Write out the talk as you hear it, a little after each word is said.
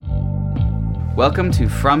Welcome to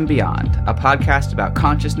From Beyond, a podcast about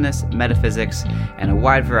consciousness, metaphysics, and a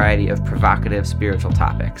wide variety of provocative spiritual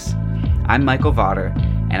topics. I'm Michael Vaughter,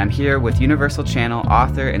 and I'm here with Universal Channel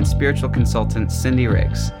author and spiritual consultant Cindy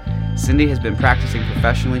Riggs. Cindy has been practicing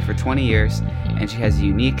professionally for 20 years, and she has a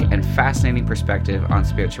unique and fascinating perspective on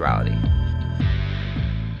spirituality.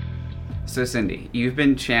 So Cindy, you've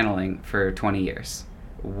been channeling for 20 years.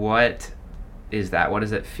 What is that? What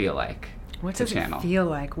does it feel like to channel? What does it feel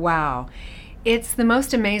like? Wow. It's the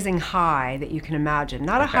most amazing high that you can imagine.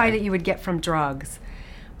 Not a high that you would get from drugs,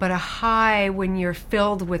 but a high when you're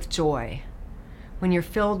filled with joy, when you're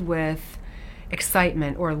filled with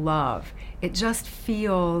excitement or love. It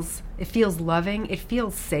feels loving. It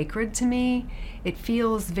feels sacred to me. It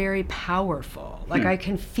feels very powerful. Like I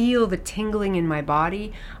can feel the tingling in my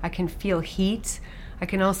body. I can feel heat. I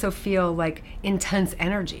can also feel like intense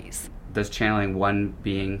energies. Does channeling one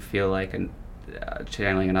being feel like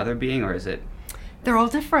channeling another being, or is it? They're all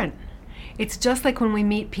different. It's just like when we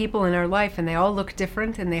meet people in our life and they all look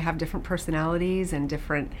different and they have different personalities and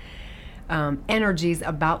different energies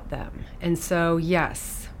about them. And so,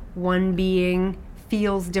 yes, one being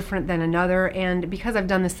feels different than another. And because I've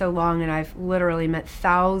done this so long and I've literally met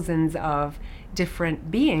thousands of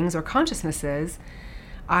different beings or consciousnesses,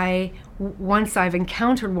 once I've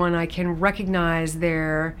encountered one, I can recognize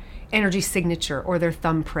their energy signature or their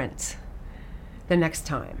thumbprint the next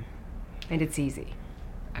time. And it's easy.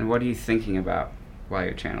 And what are you thinking about while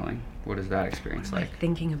you're channeling? What is that experience like?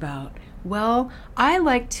 Thinking about? Well, I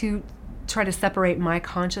like to try to separate my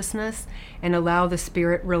consciousness and allow the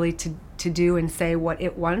spirit really to do and say what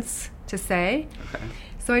it wants to say. Okay.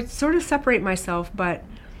 So I sort of separate myself, but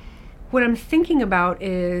what I'm thinking about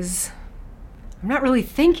is, I'm not really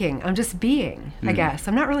thinking, I'm just being, I guess.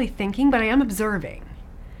 I'm not really thinking, but I am observing.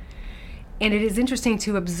 And it is interesting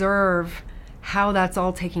to observe how that's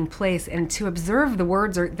all taking place and to observe the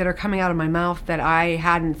words that are coming out of my mouth that I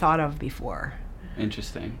hadn't thought of before.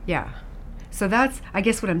 Interesting. Yeah. So that's, I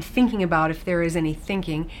guess, what I'm thinking about, if there is any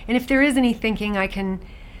thinking. And if there is any thinking, I can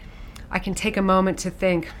take a moment to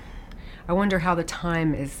think, I wonder how the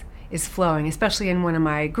time is flowing, especially in one of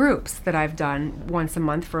my groups that I've done once a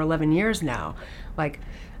month for 11 years now. Like,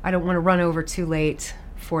 I don't want to run over too late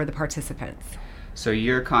for the participants. So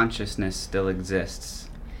your consciousness still exists.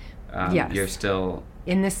 Yes. You're still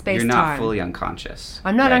in this space. You're not time. fully unconscious.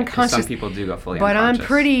 I'm not right? unconscious. Some people do go fully but unconscious. But I'm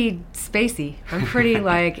pretty spacey. I'm pretty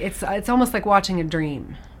like it's almost like watching a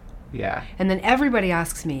dream. Yeah. And then everybody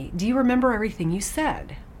asks me, "Do you remember everything you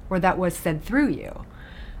said, or that was said through you?"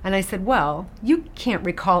 And I said, "Well, you can't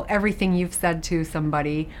recall everything you've said to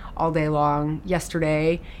somebody all day long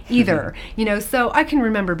yesterday either, So I can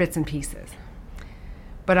remember bits and pieces,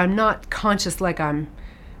 but I'm not conscious like I'm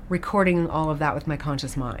recording all of that with my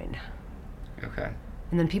conscious mind." Okay.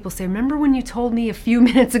 And then people say, "Remember when you told me a few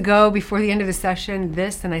minutes ago before the end of the session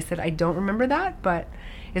this?" And I said, "I don't remember that, but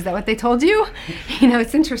is that what they told you?"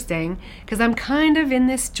 It's interesting because I'm kind of in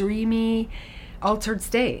this dreamy, altered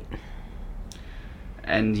state.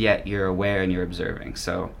 And yet you're aware and you're observing.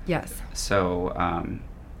 So yes. So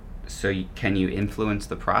can you influence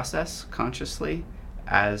the process consciously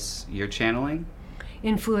as you're channeling?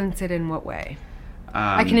 Influence it in what way?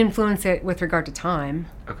 I can influence it with regard to time.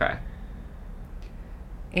 Okay.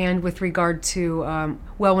 And with regard to,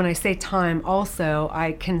 when I say time also,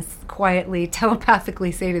 I can quietly,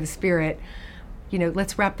 telepathically say to the spirit,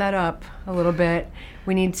 let's wrap that up a little bit.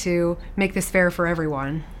 We need to make this fair for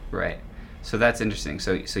everyone. Right. So that's interesting.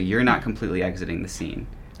 So you're not completely exiting the scene.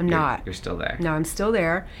 I'm not. You're still there. No, I'm still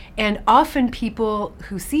there. And often people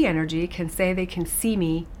who see energy can say they can see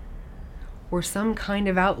me or some kind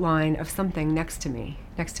of outline of something next to me,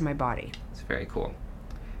 next to my body. It's very cool.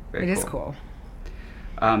 It is cool.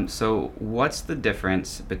 So what's the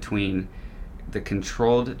difference between the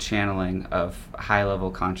controlled channeling of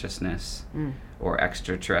high-level consciousness or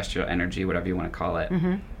extraterrestrial energy, whatever you want to call it,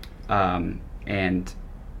 and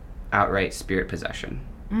outright spirit possession?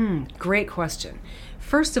 Great question.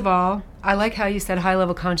 First of all, I like how you said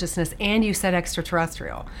high-level consciousness and you said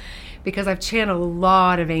extraterrestrial, because I've channeled a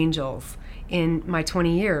lot of angels in my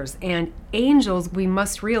 20 years. And angels, we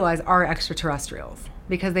must realize, are extraterrestrials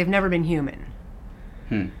because they've never been human.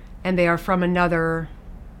 And they are from another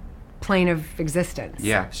plane of existence.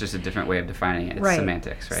 Yeah, it's just a different way of defining it. It's right.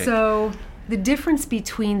 Semantics, right? So the difference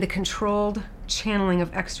between the controlled channeling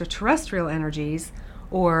of extraterrestrial energies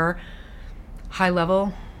or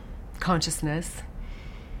high-level consciousness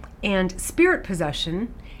and spirit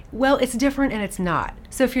possession, well, it's different and it's not.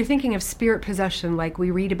 So if you're thinking of spirit possession like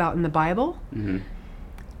we read about in the Bible,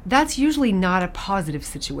 that's usually not a positive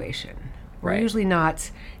situation. We're usually not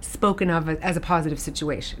spoken of as a positive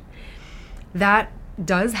situation. That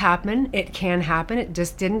does happen. It can happen. It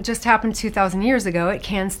just didn't just happen 2,000 years ago. It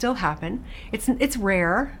can still happen. It's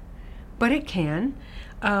rare, but it can.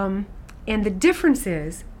 And the difference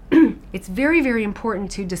is, it's very, very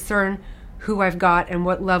important to discern who I've got and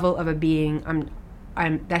what level of a being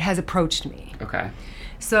I'm that has approached me. Okay.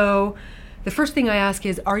 So the first thing I ask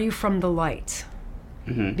is, are you from the light?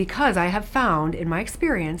 Mm-hmm. Because I have found in my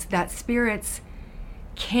experience that spirits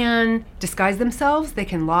can disguise themselves, they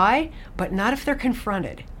can lie, but not if they're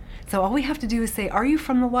confronted. So all we have to do is say, are you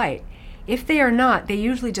from the light? If they are not, they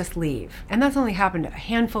usually just leave. And that's only happened a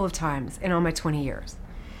handful of times in all my 20 years.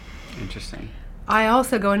 Interesting. I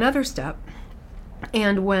also go another step,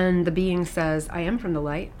 and when the being says, I am from the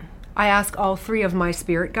light, I ask all 3 of my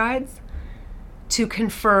spirit guides to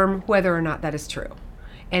confirm whether or not that is true.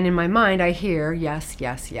 And in my mind, I hear, yes,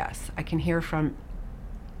 yes, yes. I can hear from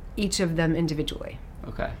each of them individually.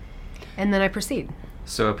 Okay. And then I proceed.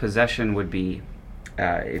 So a possession would be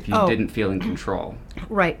if you didn't feel in control.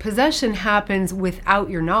 Right. Possession happens without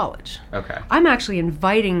your knowledge. Okay. I'm actually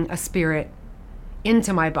inviting a spirit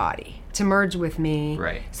into my body to merge with me,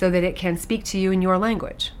 right, so that it can speak to you in your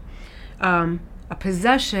language. A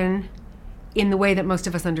possession, in the way that most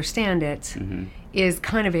of us understand it, mm-hmm. is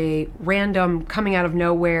kind of a random coming out of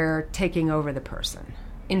nowhere, taking over the person,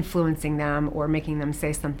 influencing them or making them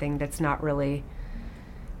say something that's not really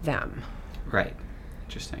them. Right.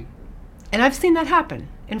 Interesting. And I've seen that happen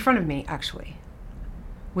in front of me, actually,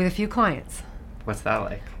 with a few clients. What's that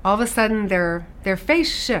like? All of a sudden, their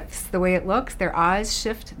face shifts the way it looks. Their eyes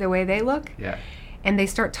shift the way they look. Yeah. And they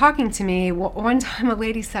start talking to me. One time a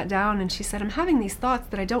lady sat down and she said, I'm having these thoughts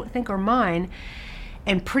that I don't think are mine.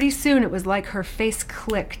 And pretty soon it was like her face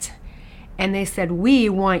clicked. And they said, we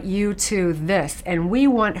want you to this, and we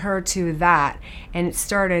want her to that. And it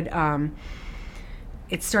started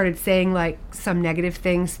saying like some negative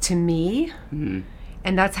things to me. Mm-hmm.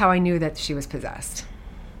 And that's how I knew that she was possessed.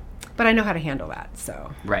 But I know how to handle that,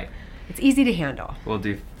 so. Right. It's easy to handle. We'll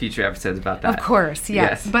do future episodes about that. Of course,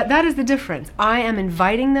 yes. But that is the difference. I am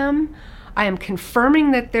inviting them. I am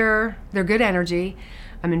confirming that they're good energy.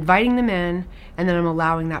 I'm inviting them in, and then I'm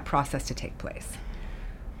allowing that process to take place.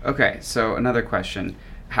 Okay, so another question.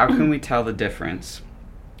 How can we tell the difference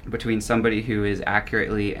between somebody who is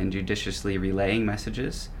accurately and judiciously relaying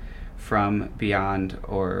messages from beyond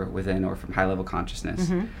or within or from high-level consciousness,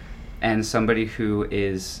 mm-hmm. and somebody who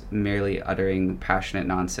is merely uttering passionate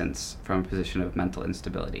nonsense from a position of mental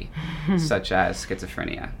instability, such as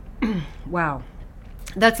schizophrenia? Wow.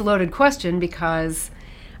 That's a loaded question, because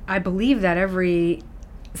I believe that every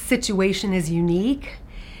situation is unique.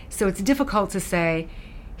 So it's difficult to say,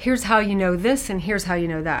 here's how you know this and here's how you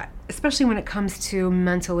know that, especially when it comes to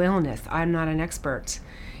mental illness. I'm not an expert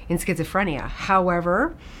in schizophrenia.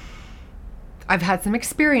 However, I've had some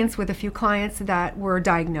experience with a few clients that were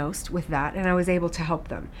diagnosed with that, and I was able to help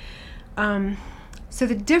them. So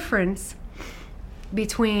the difference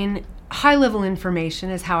between high-level information,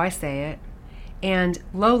 is how I say it, and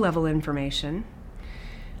low-level information,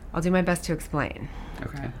 I'll do my best to explain.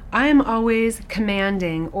 Okay. I am always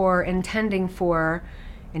commanding or intending for,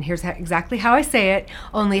 and here's exactly how I say it,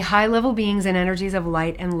 only high-level beings and energies of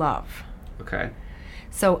light and love. Okay.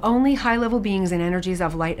 So only high-level beings and energies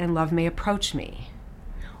of light and love may approach me,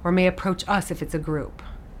 or may approach us if it's a group.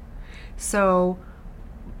 So,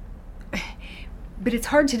 but it's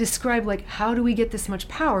hard to describe, like, how do we get this much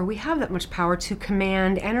power? We have that much power to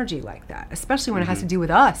command energy like that, especially when it has to do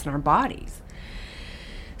with us and our bodies.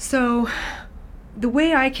 So the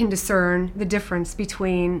way I can discern the difference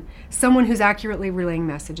between someone who's accurately relaying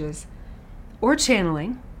messages or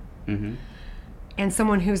channeling, mm-hmm. and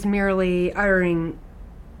someone who's merely uttering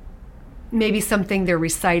maybe something they're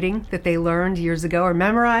reciting that they learned years ago or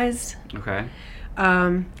memorized, okay,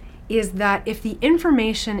 is that if the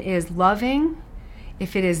information is loving,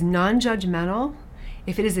 if it is non-judgmental,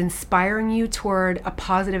 if it is inspiring you toward a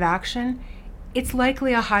positive action, it's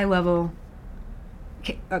likely a high-level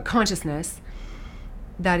consciousness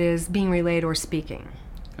that is being relayed or speaking.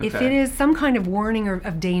 Okay. If it is some kind of warning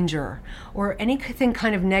of danger, or anything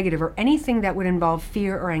kind of negative, or anything that would involve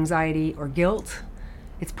fear or anxiety or guilt,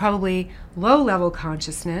 it's probably low-level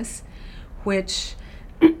consciousness, which,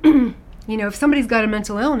 if somebody's got a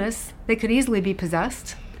mental illness, they could easily be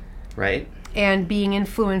possessed. Right. And being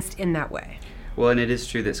influenced in that way. Well, and it is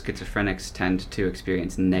true that schizophrenics tend to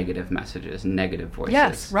experience negative messages, negative voices.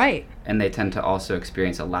 Yes, right. And they tend to also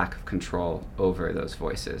experience a lack of control over those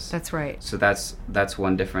voices. That's right. So that's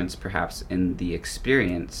one difference, perhaps, in the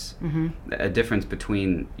experience. Mm-hmm. A difference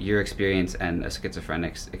between your experience and a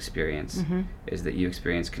schizophrenic's experience, mm-hmm. is that you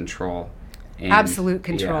experience control And, absolute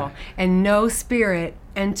control. yeah. And no spirit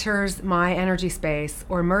enters my energy space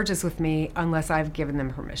or merges with me unless I've given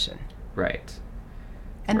them permission. Right.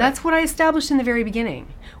 And Right. that's what I established in the very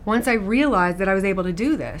beginning. Once I realized that I was able to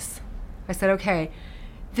do this, I said, okay,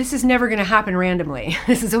 this is never going to happen randomly.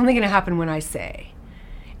 This is only going to happen when I say.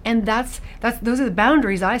 And those are the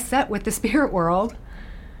boundaries I set with the spirit world.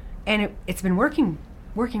 And it's been working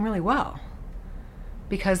really well.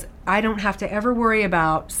 Because I don't have to ever worry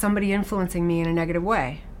about somebody influencing me in a negative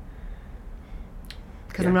way.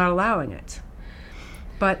 Because I'm Yeah. not allowing it.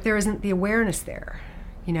 But there isn't the awareness there,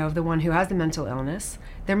 of the one who has the mental illness.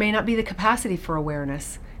 There may not be the capacity for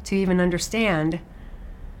awareness to even understand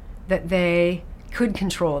that they could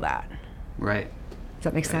control that. Right. Does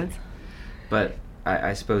that make sense? But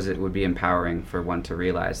I suppose it would be empowering for one to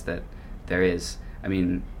realize that there is,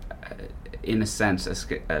 in a sense,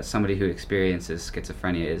 somebody who experiences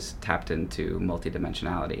schizophrenia is tapped into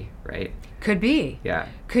multidimensionality, right? Could be. Yeah.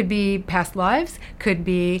 Could be past lives. Could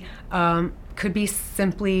be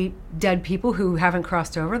simply dead people who haven't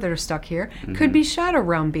crossed over that are stuck here. Mm-hmm. Could be shadow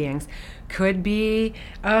realm beings. Could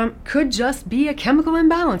just be a chemical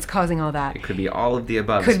imbalance causing all that. It could be all of the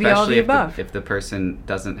above. Could be all of the above. If the person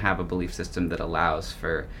doesn't have a belief system that allows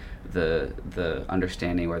for the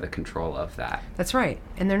understanding or the control of that. That's right.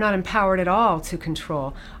 And they're not empowered at all to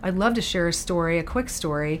control. I'd love to share a quick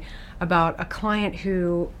story about a client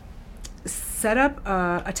who set up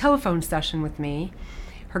a telephone session with me.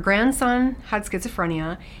 Her grandson had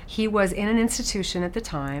schizophrenia. He was in an institution at the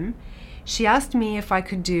time. She asked me if I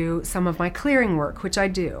could do some of my clearing work, which I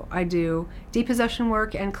do. I do depossession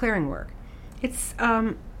work and clearing work. It's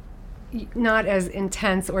not as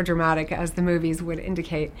intense or dramatic as the movies would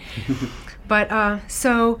indicate. But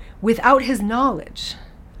so without his knowledge,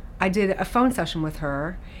 I did a phone session with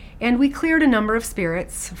her, and we cleared a number of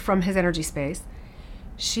spirits from his energy space.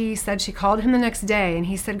 She said she called him the next day, and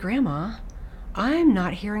he said, "Grandma, I'm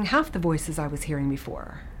not hearing half the voices I was hearing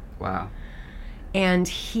before." Wow. And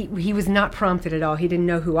he was not prompted at all. He didn't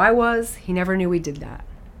know who I was. He never knew we did that.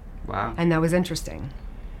 Wow. And that was interesting,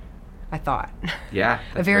 I thought. Yeah.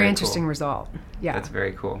 A very interesting cool. result. Yeah. That's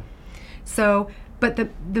very cool. So, but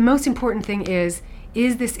the most important thing is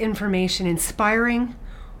this information inspiring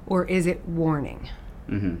or is it warning?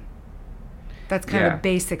 Mm-hmm. That's kind of the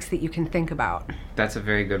basics that you can think about. That's a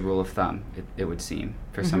very good rule of thumb, it would seem,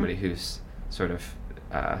 for somebody who's sort of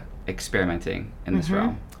experimenting in this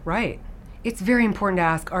realm. Right. It's very important to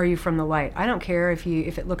ask, are you from the light? I don't care if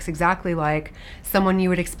it looks exactly like someone you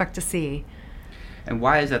would expect to see. And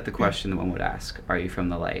why is that the question that one would ask? Are you from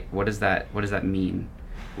the light? What does that mean?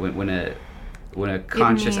 When a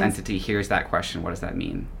conscious entity hears that question, what does that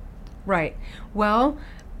mean? Right. Well,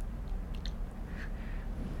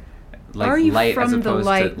 like are you light from as the opposed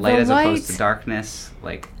light? to light The as opposed light- to darkness,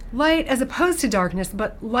 like light as opposed to darkness,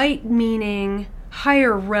 but light meaning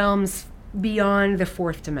higher realms beyond the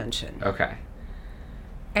fourth dimension. okay.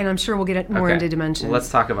 And I'm sure we'll get more Okay. into dimensions. Let's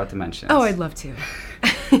talk about dimensions. Oh, I'd love to.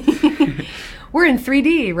 We're in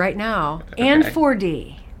 3D right now and Okay.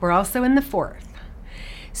 4D. We're also in the fourth.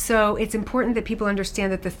 So it's important that people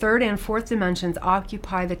understand that the third and fourth dimensions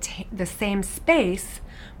occupy the same space,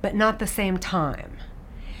 but not the same time.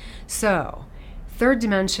 So, third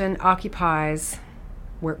dimension occupies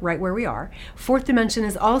right where we are. Fourth dimension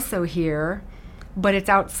is also here, but it's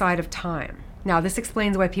outside of time. Now, this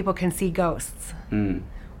explains why people can see ghosts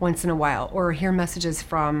once in a while, or hear messages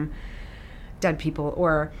from dead people,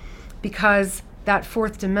 or because that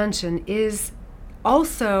fourth dimension is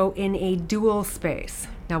also in a dual space.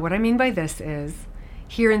 Now, what I mean by this is,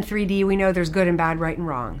 here in 3D, we know there's good and bad, right and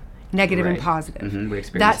wrong, negative and Right. positive. We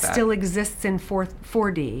experienced that. Still exists in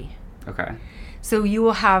 4D. Okay. So you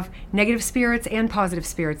will have negative spirits and positive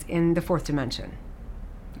spirits in the fourth dimension.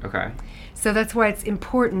 Okay. So that's why it's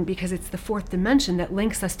important, because it's the fourth dimension that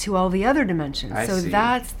links us to all the other dimensions. I So see.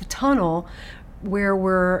 that's the tunnel where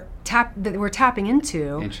we're tapping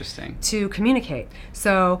into Interesting. to communicate.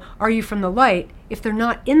 So are you from the light? If they're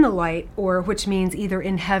not in the light, or which means either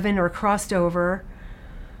in heaven or crossed over,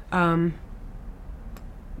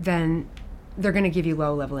 then they're going to give you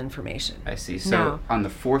low-level information. I see. So Now- on the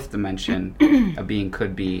fourth dimension, a being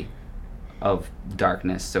could be of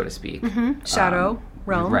darkness, so to speak. Shadow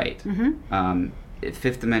realm. Right.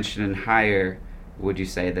 Fifth dimension and higher, would you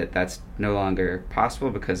say that that's no longer possible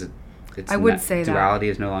because it's I would say that. duality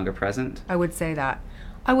is no longer present? I would say that.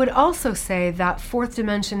 I would also say that fourth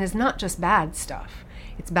dimension is not just bad stuff.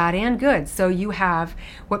 It's bad and good. So you have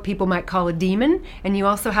what people might call a demon, and you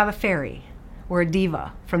also have a fairy or a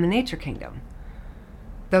diva from the nature kingdom.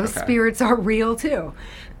 Those Okay. spirits are real too.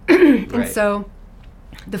 And Right. so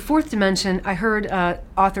The fourth dimension, I heard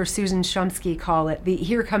author Susan Shumsky call it the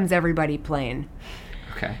 "Here Comes Everybody" plane.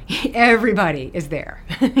 Okay. Everybody is there.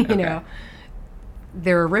 You know,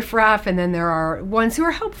 there are riffraff, and then there are ones who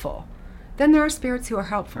are helpful. Then there are spirits who are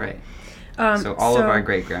helpful. Right. So all of our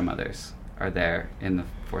great-grandmothers are there in the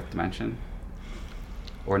fourth dimension?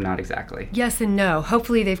 Or not exactly? Yes and no.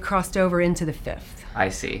 Hopefully they've crossed over into the fifth. I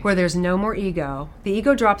see. Where there's no more ego. The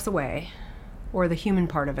ego drops away, or the human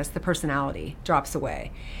part of us, the personality, drops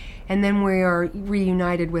away. And then we are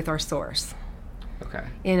reunited with our source. Okay.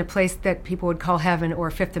 In a place that people would call heaven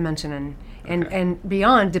or fifth dimension and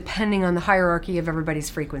beyond, depending on the hierarchy of everybody's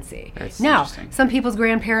frequency. That's now, interesting. some people's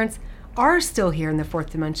grandparents are still here in the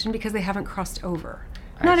fourth dimension because they haven't crossed over.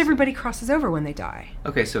 Not see. everybody crosses over when they die.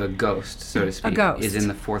 Okay, so a ghost, so to speak, ghost. is in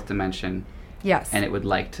the fourth dimension. Yes. And it would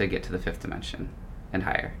like to get to the fifth dimension and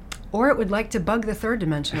higher. Or it would like to bug the third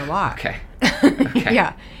dimension a lot. Okay. Okay.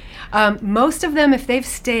 Yeah. Most of them, if they've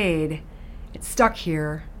stayed stuck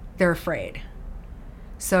here, they're afraid.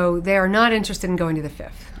 So they are not interested in going to the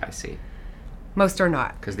fifth. I see. Most are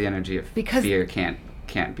not. Because the energy of fear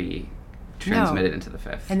can't be transmitted into the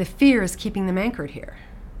fifth. And the fear is keeping them anchored here.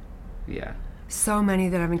 Yeah. So many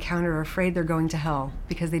that I've encountered are afraid they're going to hell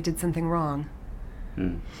because they did something wrong.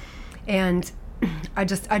 And I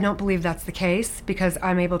don't believe that's the case because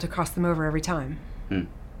I'm able to cross them over every time.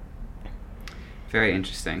 Very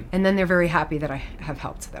interesting. And then they're very happy that I have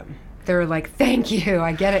helped them. They're like, thank you,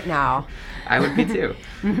 I get it now. I would be too.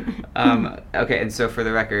 Okay, and so for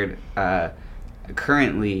the record,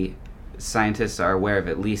 currently scientists are aware of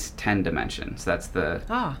at least 10 dimensions. That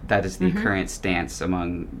is the current stance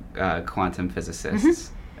among quantum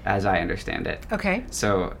physicists, as I understand it. Okay.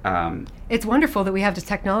 So it's wonderful that we have the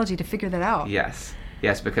technology to figure that out. Yes,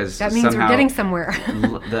 because that means somehow we're getting somewhere.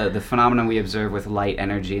 the phenomenon we observe with light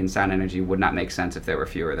energy and sound energy would not make sense if there were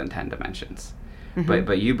fewer than 10 dimensions.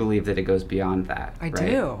 But you believe that it goes beyond that. I right?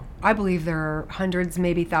 do. I believe there are hundreds,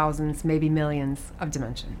 maybe thousands, maybe millions of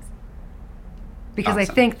dimensions. Because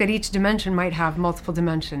Awesome. I think that each dimension might have multiple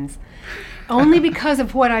dimensions. Only because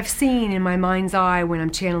of what I've seen in my mind's eye when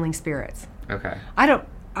I'm channeling spirits. Okay.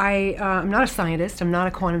 I'm not a scientist, I'm not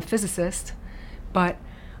a quantum physicist, but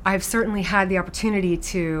I've certainly had the opportunity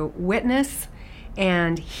to witness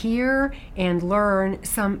and hear and learn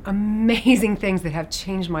some amazing things that have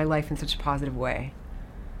changed my life in such a positive way.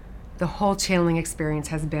 The whole channeling experience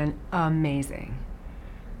has been amazing.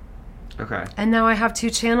 Okay. And now I have 2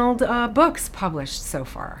 channeled books published so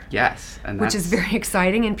far. Yes. And which is very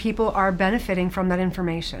exciting, and people are benefiting from that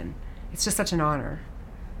information. It's just such an honor.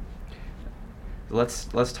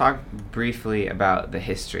 Let's talk briefly about the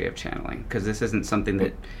history of channeling, because this isn't something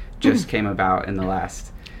that just came about in the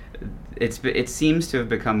last. It seems to have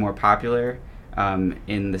become more popular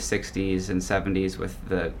in the 60s and 70s with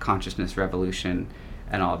the consciousness revolution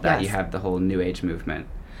and all of that. Yes. You have the whole New Age movement.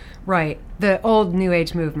 Right, the old New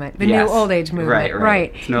Age movement, the Yes. new Old Age movement.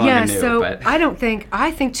 Right. It's no longer new, so but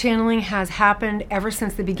I think channeling has happened ever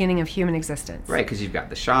since the beginning of human existence. right, because you've got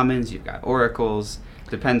the shamans, you've got oracles.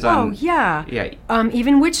 Depends on. Oh yeah. Yeah.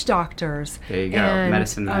 Even witch doctors. There you go. And,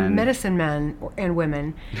 Medicine men. medicine men and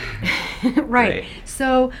women. right. Right.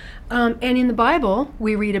 So, and in the Bible,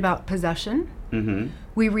 we read about possession. Mm-hmm.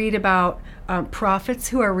 We read about prophets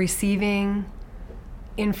who are receiving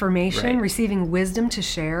information, Right. receiving wisdom to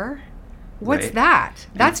share. What's Right. that?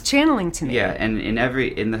 That's channeling to me. Yeah, and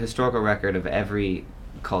in the historical record of every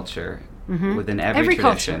culture, within every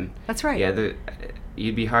culture. tradition. That's right. Yeah,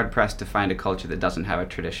 you'd be hard pressed to find a culture that doesn't have a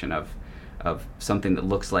tradition of something that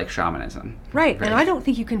looks like shamanism. Right. And I don't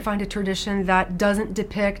think you can find a tradition that doesn't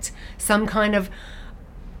depict some kind of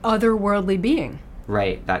otherworldly being.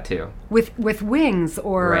 Right, that too. With wings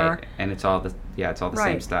or Right, and it's all the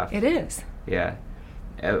same stuff. It is. Yeah.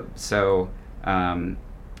 And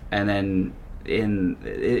then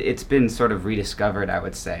it's been sort of rediscovered, I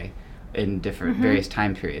would say, in different various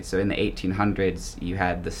time periods. So in the 1800s, you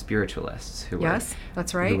had the spiritualists who Yes,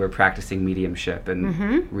 that's right. who were practicing mediumship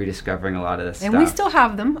and rediscovering a lot of this And stuff. we still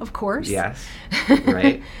have them, of course. Yes,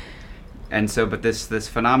 right. And so, but this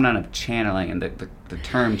phenomenon of channeling and the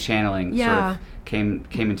term channeling sort of came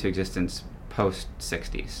into existence post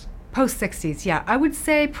 60s. Post 60s, yeah. I would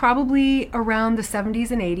say probably around the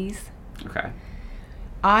 70s and 80s. Okay.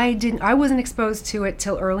 I wasn't exposed to it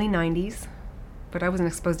till early 90s, but I wasn't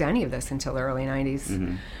exposed to any of this until the early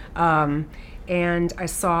 90s. And I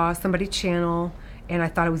saw somebody channel, and I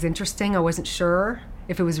thought it was interesting. I wasn't sure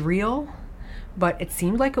if it was real, but it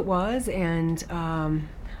seemed like it was, and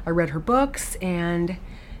I read her books, and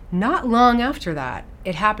not long after that,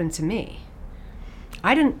 it happened to me.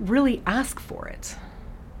 I didn't really ask for it.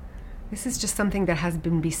 This is just something that has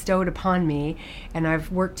been bestowed upon me, and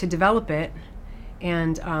I've worked to develop it.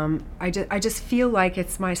 And I just feel like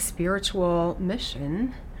it's my spiritual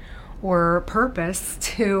mission or purpose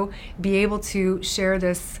to be able to share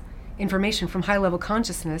this information from high-level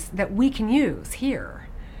consciousness that we can use here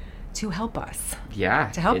to help us. Yeah.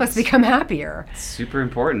 To help us become happier. Super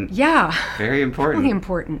important. Yeah. Very important. Really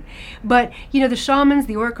important. But, the shamans,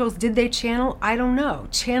 the oracles, did they channel? I don't know.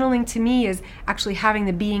 Channeling to me is actually having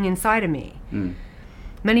the being inside of me.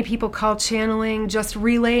 Many people call channeling just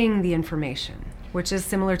relaying the information, which is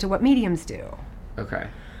similar to what mediums do. Okay.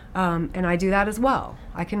 And I do that as well.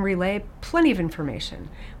 I can relay plenty of information,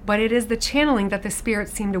 but it is the channeling that the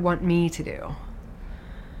spirits seem to want me to do.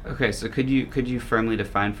 Okay, so could you firmly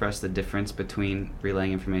define for us the difference between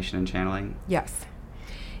relaying information and channeling? Yes.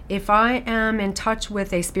 If I am in touch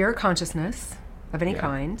with a spirit consciousness of any Yeah.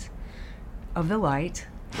 kind, of the light,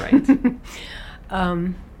 Right.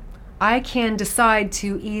 I can decide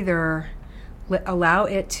to either allow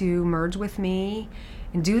it to merge with me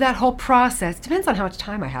and do that whole process. Depends on how much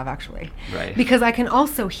time I have, actually. Right. Because I can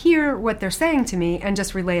also hear what they're saying to me and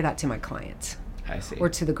just relay that to my client I see. or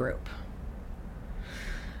to the group.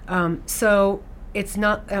 So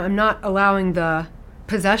I'm not allowing the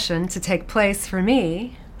possession to take place for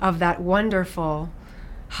me of that wonderful,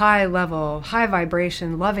 high level, high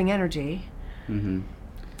vibration, loving energy. Mm-hmm.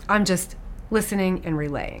 I'm just listening and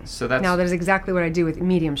relaying. So that's now, that is exactly what I do with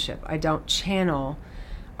mediumship. I don't channel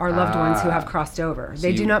our loved ones who have crossed over. So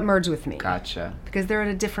They do not merge with me. Gotcha. Because they're at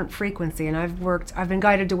a different frequency, and I've been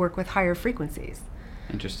guided to work with higher frequencies.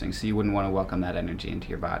 Interesting. So you wouldn't want to welcome that energy into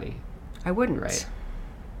your body. I wouldn't. Right.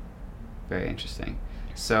 Very interesting.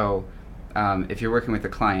 So if you're working with a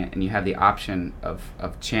client and you have the option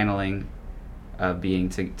of channeling a being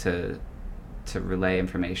to relay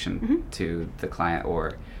information Mm-hmm. to the client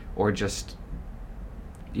or just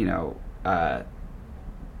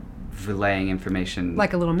relaying information,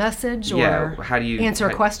 Like a little message, yeah, or how do you answer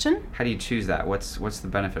a question? How do you choose that? What's the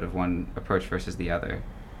benefit of one approach versus the other?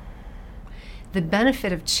 The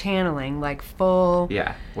benefit of channeling, like full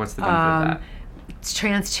Yeah, what's the benefit of that?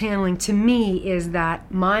 trance channeling to me is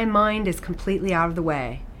that my mind is completely out of the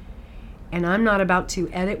way. And I'm not about to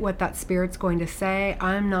edit what that spirit's going to say.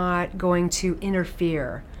 I'm not going to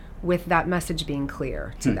interfere with that message being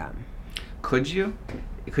clear to them. Could you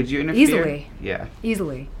interfere? Easily. Yeah.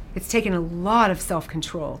 Easily. It's taken a lot of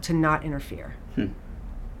self-control to not interfere.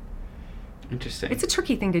 Interesting. It's a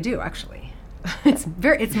tricky thing to do, actually. It's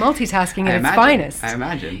multitasking I at its imagine. finest. I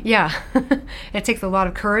imagine. Yeah. It takes a lot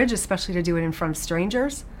of courage, especially to do it in front of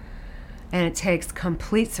strangers. And it takes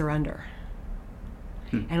complete surrender.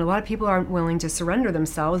 And a lot of people aren't willing to surrender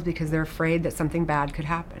themselves because they're afraid that something bad could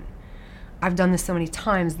happen. I've done this so many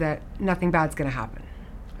times that nothing bad's going to happen.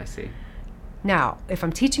 I see. Now, if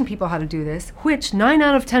I'm teaching people how to do this, which 9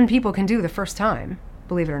 out of 10 people can do the first time,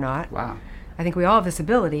 believe it or not. Wow. I think we all have this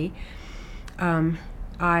ability.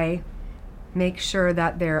 I make sure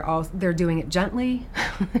that they're doing it gently,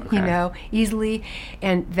 Okay. easily,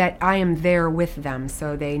 and that I am there with them,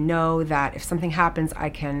 so they know that if something happens, I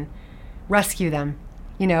can rescue them.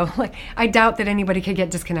 Like I doubt that anybody could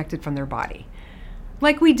get disconnected from their body,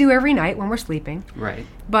 like we do every night when we're sleeping. Right.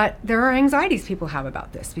 But there are anxieties people have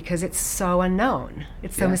about this because it's so unknown.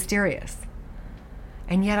 It's so Yeah. mysterious.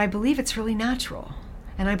 And yet I believe it's really natural.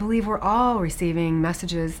 And I believe we're all receiving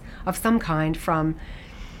messages of some kind from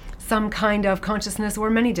some kind of consciousness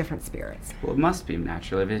or many different spirits. Well, it must be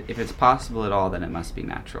natural. If it's possible at all, then it must be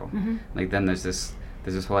natural. Mm-hmm. Like then there's this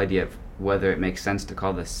whole idea of whether it makes sense to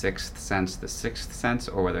call the sixth sense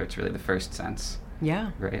or whether it's really the first sense.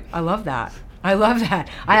 Yeah. Right. I love that.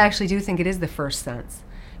 I actually do think it is the first sense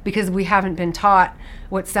because we haven't been taught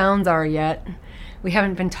what sounds are yet. We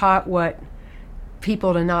haven't been taught what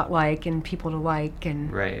people to not like and people to like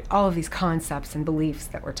and Right. all of these concepts and beliefs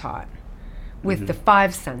that we're taught with the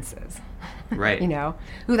 5 senses. Right.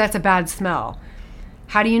 Ooh, that's a bad smell.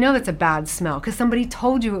 How do you know that's a bad smell? Because somebody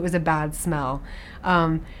told you it was a bad smell.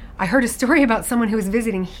 I heard a story about someone who was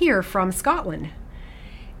visiting here from Scotland,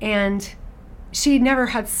 and she never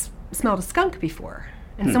had smelled a skunk before.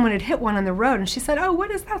 And someone had hit one on the road, and she said, "Oh,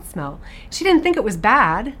 what is that smell?" She didn't think it was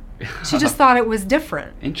bad. She just thought it was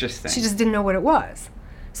different. Interesting. She just didn't know what it was.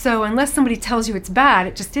 So unless somebody tells you it's bad,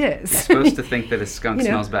 it just is. You're supposed to think that a skunk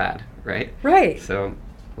smells bad, right? Right. So,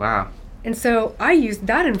 wow. And so I used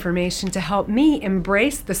that information to help me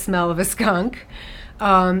embrace the smell of a skunk.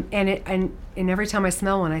 And every time I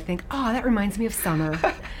smell one, I think, oh, that reminds me of summer.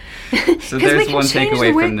 So there's one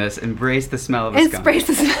takeaway from this. Embrace the smell of a skunk. Embrace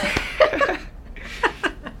the smell.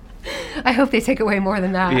 I hope they take away more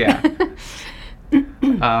than that. Yeah.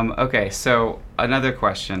 Okay, so another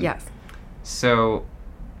question. Yes. So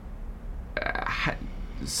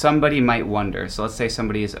somebody might wonder, so let's say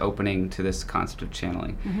somebody is opening to this concept of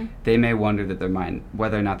channeling. Mm-hmm. They may wonder that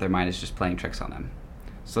whether or not their mind is just playing tricks on them.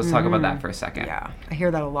 So let's talk about that for a second. Yeah, I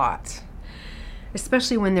hear that a lot.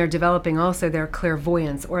 Especially when they're developing also their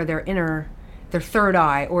clairvoyance or their third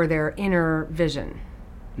eye or their inner vision.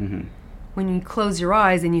 Mm-hmm. When you close your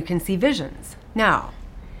eyes and you can see visions. Now,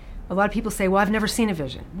 a lot of people say, well, I've never seen a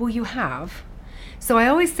vision. Well, you have. So I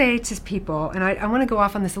always say to people, and I want to go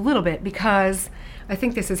off on this a little bit because I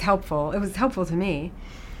think this is helpful. It was helpful to me.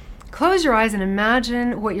 Close your eyes and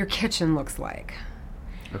imagine what your kitchen looks like.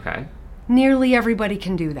 Okay. Nearly everybody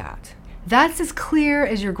can do that. That's as clear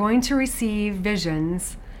as you're going to receive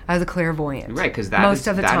visions as a clairvoyant. Right, because that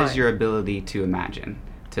is your ability to imagine,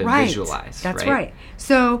 to visualize. That's right.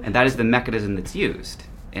 So, and that is the mechanism that's used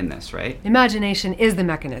in this, right? Imagination is the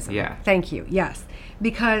mechanism. Yeah. Thank you. Yes.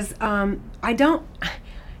 Because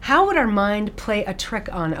how would our mind play a trick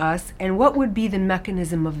on us, and what would be the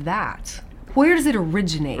mechanism of that? Where does it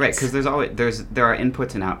originate? Right, because there are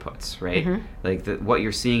inputs and outputs, right? Mm-hmm. Like what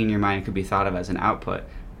you're seeing in your mind could be thought of as an output,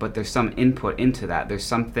 but there's some input into that. There's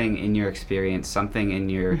something in your experience, something in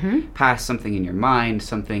your past, something in your mind,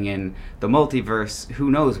 something in the multiverse, who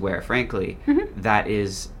knows where, frankly, that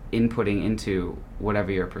is inputting into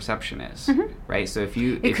whatever your perception is, right? So if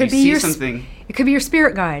you see something... It could be your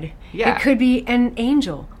spirit guide. Yeah. It could be an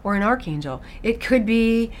angel or an archangel. It could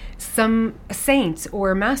be some saint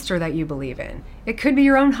or master that you believe in. It could be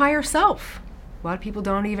your own higher self. A lot of people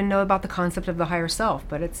don't even know about the concept of the higher self,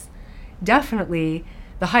 but it's definitely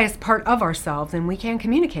the highest part of ourselves, and we can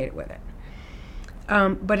communicate with it.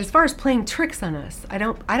 But as far as playing tricks on us, I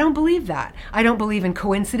don't believe that. I don't believe in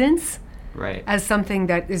coincidence. Right. As something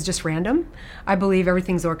that is just random. I believe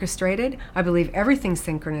everything's orchestrated. I believe everything's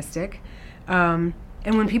synchronistic. And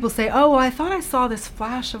when people say, oh, well, I thought I saw this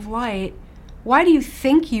flash of light, why do you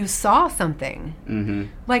think you saw something? Mm-hmm.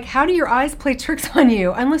 Like, how do your eyes play tricks on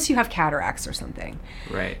you unless you have cataracts or something?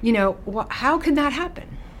 Right. How could that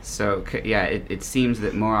happen? So, it seems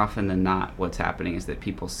that more often than not, what's happening is that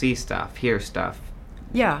people see stuff, hear stuff,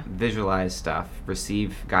 visualize stuff,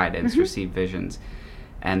 receive guidance, receive visions,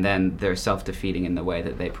 and then they're self-defeating in the way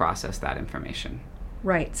that they process that information.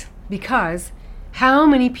 Right. Because how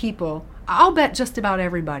many people, I'll bet just about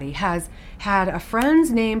everybody, has had a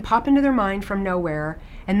friend's name pop into their mind from nowhere,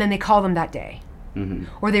 and then they call them that day.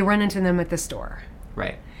 Mm-hmm. Or they run into them at the store.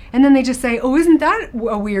 Right. And then they just say, oh, isn't that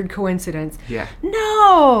a weird coincidence? Yeah.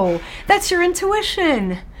 No, that's your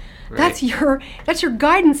intuition. Right. That's your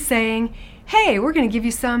guidance saying, hey, we're going to give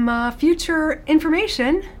you some future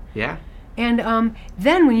information. Yeah. And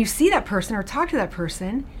then when you see that person or talk to that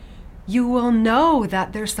person, you will know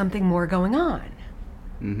that there's something more going on.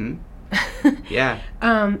 Mm-hmm. Yeah.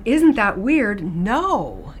 Isn't that weird?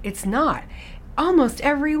 No, it's not. Almost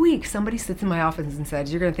every week, somebody sits in my office and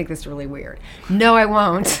says, you're going to think this is really weird. No, I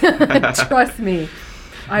won't. Trust me.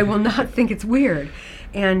 I will not think it's weird.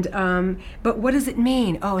 And but what does it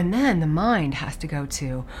mean? Oh, and then the mind has to go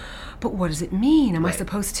to, but what does it mean? Am I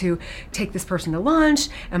supposed to take this person to lunch?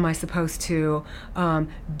 Am I supposed to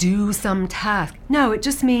do some task? No, it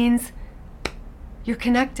just means you're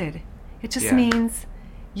connected. It just means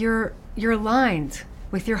you're aligned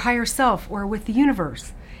with your higher self or with the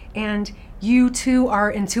universe. And you too are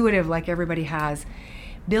intuitive, like everybody has,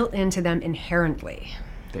 built into them inherently.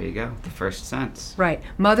 There you go, the first sense. Right.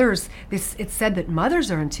 Mothers, it's said that mothers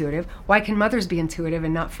are intuitive. Why can mothers be intuitive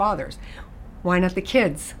and not fathers? Why not the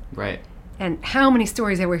kids? Right. And how many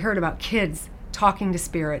stories have we heard about kids talking to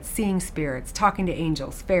spirits, seeing spirits, talking to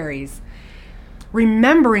angels, fairies,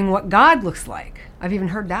 remembering what God looks like? I've even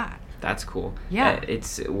heard that. That's cool. Yeah.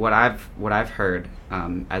 It's what I've heard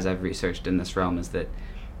as I've researched in this realm is that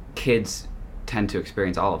kids tend to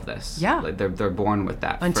experience all of this. Yeah. Like they're born with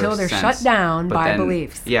that until first they're sense. shut down But by then,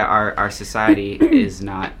 beliefs. Yeah, our society is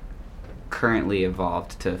not currently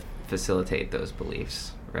evolved to facilitate those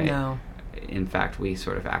beliefs, right? No. In fact, we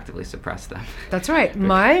sort of actively suppress them. That's right.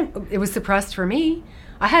 It was suppressed for me.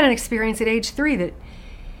 I had an experience at age 3 that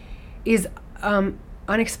is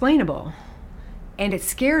unexplainable. And it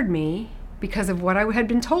scared me because of what I had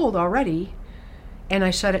been told already. And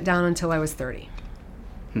I shut it down until I was 30.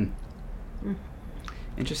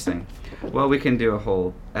 Interesting. Well, we can do a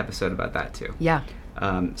whole episode about that too. Yeah.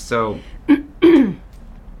 So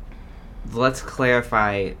let's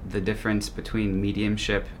clarify the difference between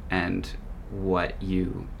mediumship and what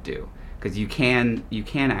you do, because you can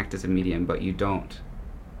act as a medium, but you don't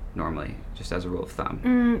normally, just as a rule of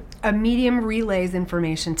thumb. A medium relays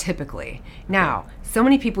information typically. Now, so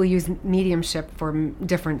many people use mediumship for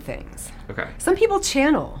different things. Okay. Some people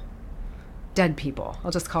channel. dead people.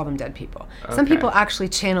 I'll just call them dead people. Okay. Some people actually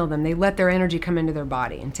channel them. They let their energy come into their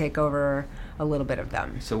body and take over a little bit of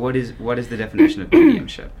them. So what is the definition of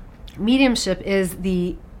mediumship? Mediumship is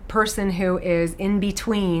the person who is in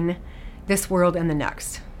between this world and the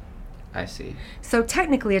next. I see. So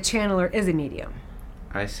technically a channeler is a medium.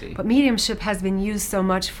 I see. But mediumship has been used so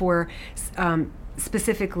much for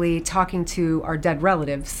specifically talking to our dead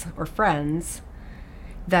relatives or friends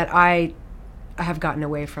that I have gotten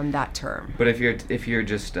away from that term. But if you're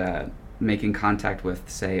just making contact with,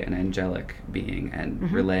 say, an angelic being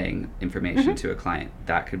and relaying information to a client,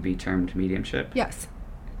 that could be termed mediumship? Yes,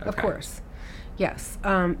 of Okay. course. Yes.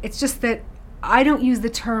 It's just that I don't use the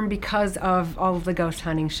term because of all of the ghost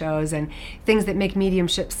hunting shows and things that make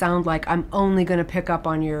mediumship sound like I'm only going to pick up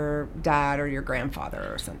on your dad or your grandfather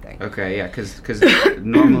or something. Okay, yeah, because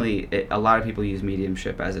normally a lot of people use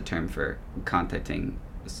mediumship as a term for contacting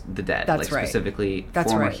the dead, That's like right. specifically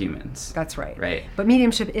That's former right. humans. That's right. Right. But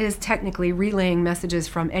mediumship is technically relaying messages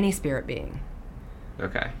from any spirit being.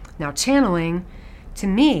 Okay. Now, channeling, to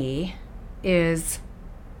me, is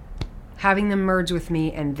having them merge with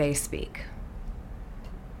me and they speak.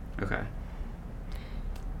 Okay.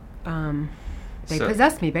 They So-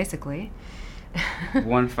 possess me, basically.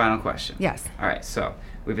 One final question. Yes. All right, so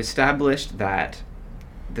we've established that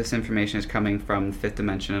this information is coming from the fifth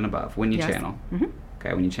dimension and above when you Yes. channel. Mhm.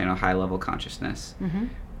 Okay, when you channel high-level consciousness.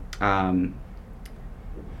 Mhm.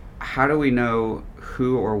 How do we know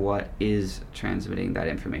who or what is transmitting that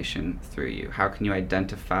information through you? How can you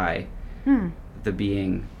identify the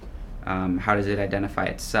being? How does it identify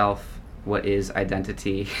itself? What is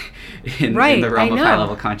identity in Right, the realm I of know.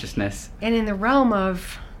 high-level consciousness? And in the realm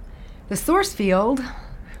of the source field,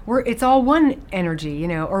 it's all one energy,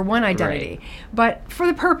 or one identity. Right. But for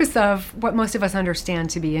the purpose of what most of us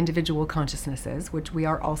understand to be individual consciousnesses, which we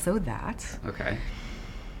are also that, Okay.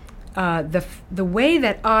 the way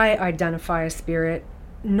that I identify a spirit,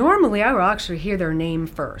 normally I will actually hear their name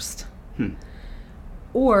first.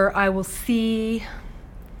 Or I will see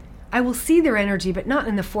their energy, but not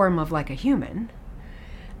in the form of like a human.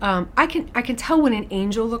 I can tell what an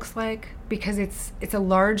angel looks like because it's a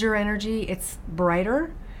larger energy, it's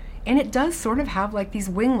brighter, and it does sort of have like these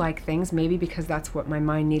wing-like things, maybe because that's what my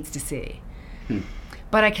mind needs to see.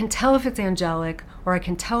 But I can tell if it's angelic, or I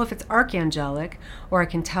can tell if it's archangelic, or I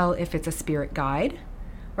can tell if it's a spirit guide,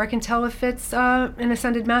 or I can tell if it's an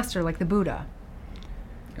ascended master like the Buddha,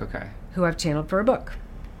 Okay. who I've channeled for a book.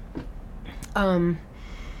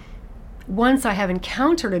 Once I have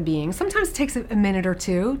encountered a being, sometimes it takes a minute or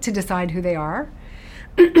two to decide who they are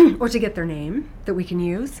or to get their name that we can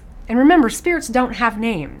use. And remember, spirits don't have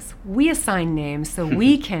names. We assign names so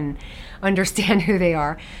we can understand who they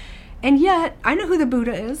are. And yet, I know who the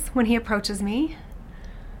Buddha is when he approaches me.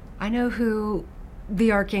 I know who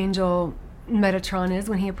the Archangel Metatron is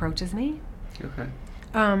when he approaches me. Okay.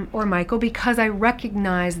 Or Michael, because I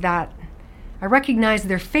recognize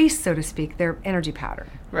their face, so to speak, their energy pattern.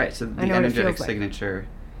 Right, so the I know what it energetic feels like. signature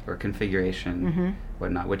or configuration,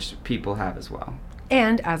 whatnot, which people have as well.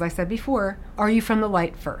 And as I said before, are you from the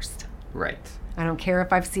light first? Right. I don't care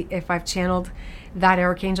if I've channeled that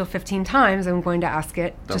archangel 15 times. I'm going to ask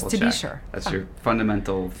it just to Double be check. sure. That's your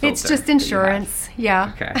fundamental filter. It's just that you have. insurance.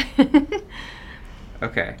 Yeah. Okay.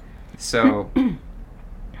 Okay. So,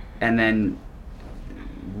 and then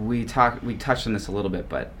we touched on this a little bit,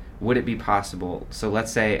 but would it be possible? So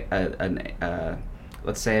let's say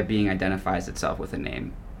a being identifies itself with a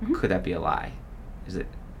name. Could that be a lie? Is it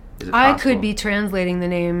I possible? could be translating the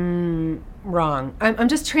name wrong. I'm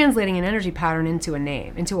just translating an energy pattern into a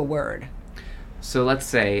name, into a word. So let's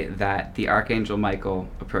say that the Archangel Michael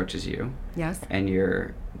approaches you. Yes. And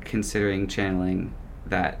you're considering channeling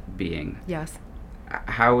that being. Yes.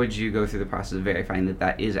 How would you go through the process of verifying that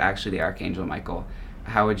that is actually the Archangel Michael?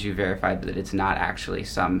 How would you verify that it's not actually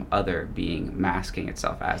some other being masking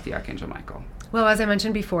itself as the Archangel Michael? Well, as I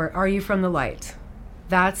mentioned before, are you from the light?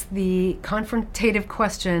 That's the confrontative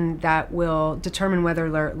question that will determine whether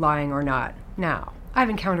they're lying or not. Now, I've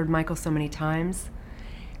encountered Michael so many times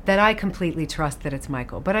that I completely trust that it's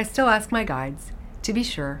Michael, but I still ask my guides to be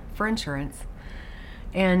sure for insurance,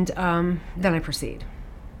 and then I proceed.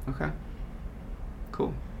 Okay.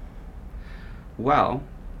 Cool. Well,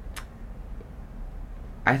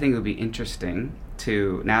 I think it would be interesting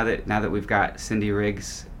to now that we've got Cindy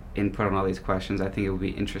Riggs' input on all these questions. I think it would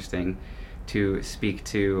be interesting to speak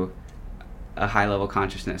to a high-level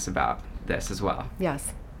consciousness about this as well.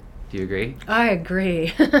 Yes. Do you agree? I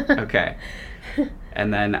agree. Okay.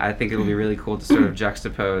 And then I think it'll be really cool to sort of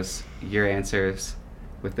juxtapose your answers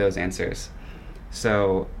with those answers.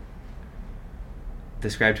 So,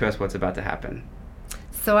 describe to us what's about to happen.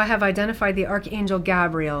 So I have identified the Archangel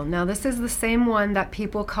Gabriel. Now this is the same one that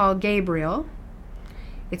people call Gabriel.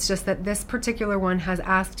 It's just that this particular one has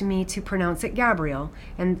asked me to pronounce it Gabriel,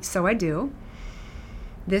 and so I do.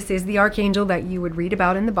 This is the archangel that you would read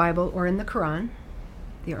about in the Bible or in the Quran,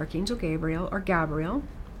 the Archangel Gabriel, or Gabriel,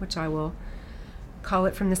 which I will call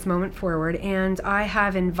it from this moment forward. And I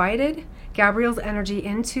have invited Gabriel's energy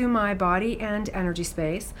into my body and energy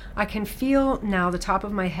space. I can feel now the top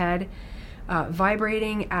of my head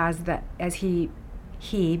vibrating as he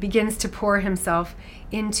begins to pour himself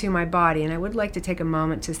into my body. And I would like to take a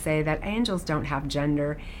moment to say that angels don't have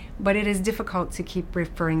gender, but it is difficult to keep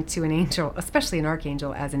referring to an angel, especially an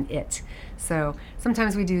archangel, as an it. So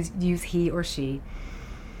sometimes we do use he or she,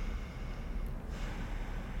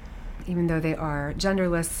 even though they are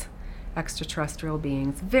genderless extraterrestrial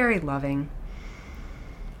beings, very loving.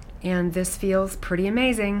 And this feels pretty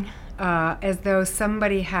amazing, as though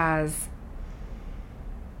somebody has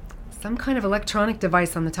some kind of electronic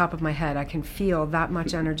device on the top of my head. I can feel that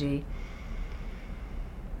much energy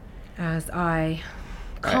as I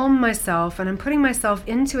calm myself, and I'm putting myself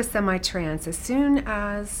into a semi-trance. As soon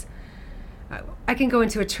as I can go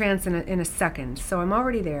into a trance in a second, so I'm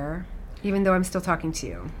already there, even though I'm still talking to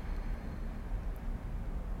you.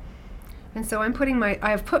 And so I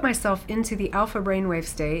have put myself into the alpha brainwave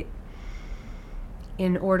state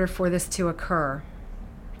in order for this to occur.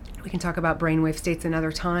 We can talk about brainwave states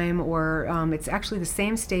another time, or it's actually the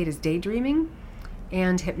same state as daydreaming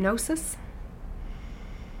and hypnosis.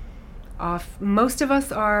 Most of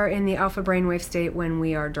us are in the alpha brainwave state when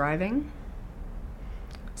we are driving.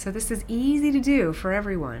 So this is easy to do for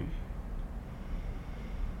everyone.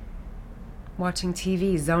 Watching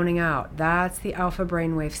TV, zoning out, that's the alpha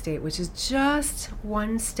brainwave state, which is just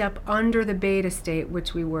one step under the beta state,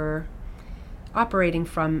 which we were operating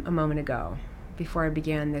from a moment ago, before I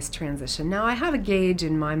began this transition. Now I have a gauge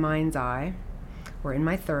in my mind's eye, or in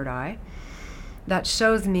my third eye, that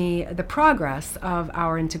shows me the progress of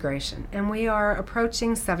our integration, and we are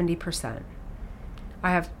approaching 70%.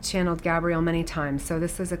 I have channeled Gabriel many times, so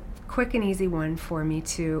this is a quick and easy one for me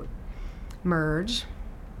to merge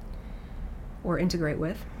or integrate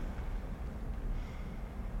with.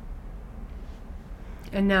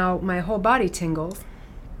 And now my whole body tingles.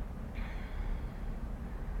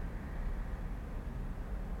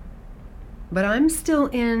 But I'm still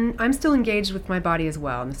engaged with my body as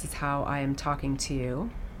well, and this is how I am talking to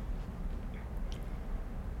you.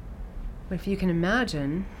 But if you can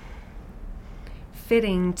imagine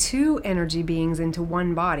fitting two energy beings into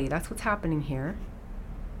one body, that's what's happening here.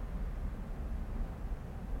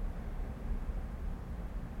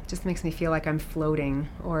 It just makes me feel like I'm floating,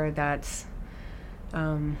 or that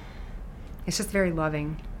it's just very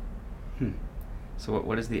loving. So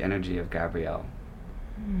what is the energy of Gabriel?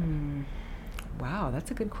 Wow, that's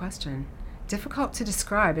a good question. Difficult to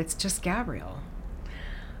describe. It's just Gabriel.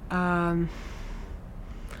 I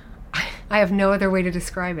have no other way to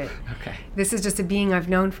describe it. Okay. This is just a being I've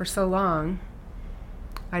known for so long.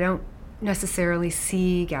 I don't necessarily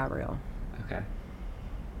see Gabriel. Okay.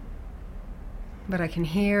 But I can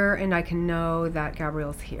hear and I can know that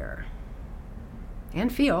Gabriel's here.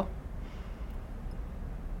 And feel.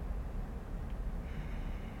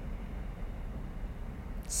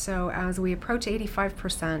 So as we approach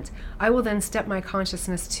 85%, I will then step my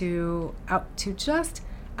consciousness to just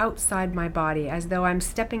outside my body, as though I'm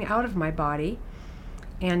stepping out of my body,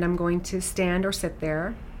 and I'm going to stand or sit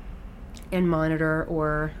there and monitor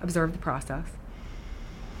or observe the process.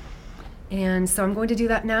 And so I'm going to do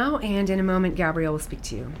that now, and in a moment Gabriel will speak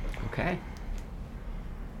to you. Okay.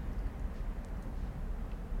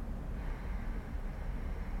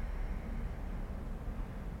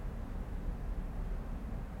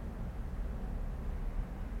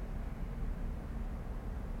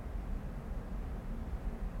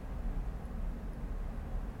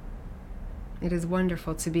 It is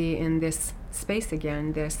wonderful to be in this space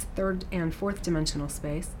again, this third and fourth dimensional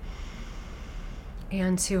space,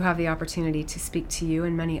 and to have the opportunity to speak to you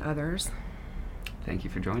and many others. Thank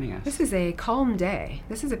you for joining us. This is a calm day.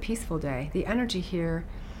 This is a peaceful day. The energy here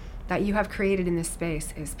that you have created in this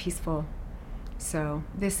space is peaceful. So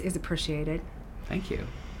this is appreciated. Thank you.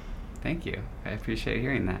 Thank you. I appreciate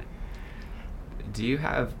hearing that. Do you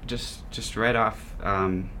have, just right off,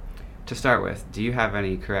 to start with, do you have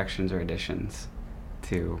any corrections or additions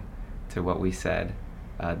to what we said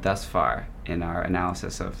thus far in our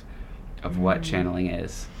analysis of what channeling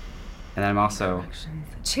is? And I'm also...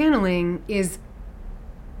 Channeling is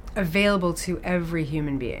available to every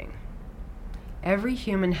human being. Every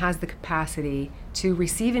human has the capacity to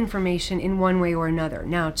receive information in one way or another.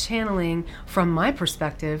 Now, channeling, from my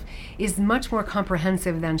perspective, is much more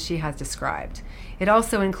comprehensive than she has described. It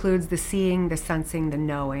also includes the seeing, the sensing, the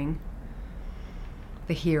knowing,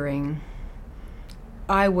 the hearing.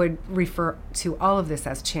 I would refer to all of this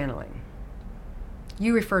as channeling.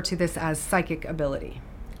 You refer to this as psychic ability.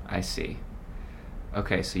 I see.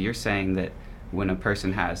 Okay, so you're saying that when a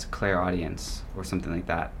person has clairaudience or something like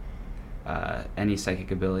that, any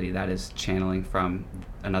psychic ability, that is channeling from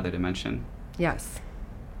another dimension? Yes.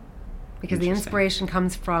 Because the inspiration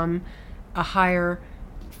comes from a higher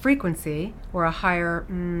frequency or a higher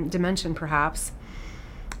dimension, perhaps,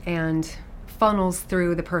 and funnels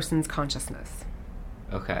through the person's consciousness.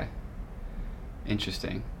 Okay.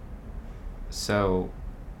 Interesting. So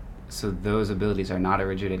those abilities are not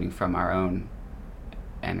originating from our own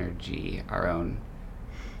energy, our own...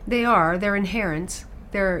 They're inherent.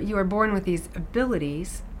 You are born with these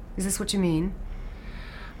abilities. Is this what you mean?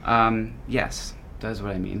 Yes, that's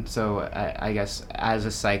what I mean. So I guess as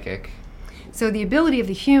a psychic... So the ability of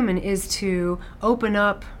the human is to open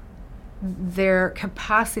up their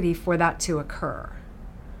capacity for that to occur.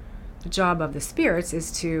 The job of the spirits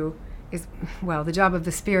the job of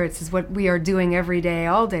the spirits is what we are doing every day,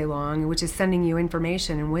 all day long, which is sending you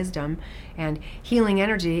information and wisdom and healing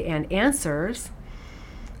energy and answers.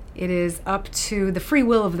 It is up to the free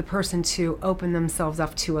will of the person to open themselves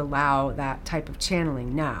up to allow that type of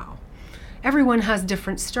channeling now. Everyone has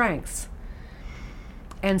different strengths.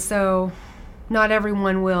 And so not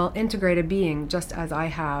everyone will integrate a being just as I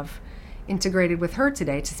have integrated with her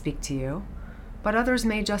today to speak to you. But others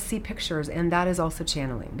may just see pictures, and that is also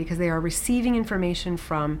channeling because they are receiving information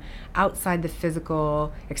from outside the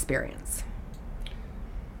physical experience.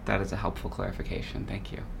 That is a helpful clarification.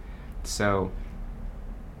 Thank you. So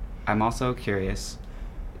I'm also curious,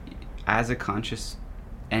 as a conscious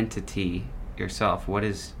entity yourself, what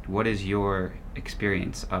is your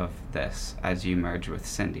experience of this as you merge with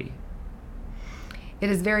Cindy? It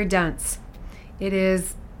is very dense. It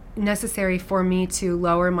is necessary for me to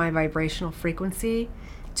lower my vibrational frequency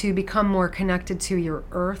to become more connected to your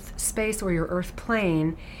earth space or your earth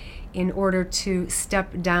plane in order to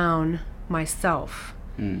step down myself.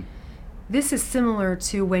 This is similar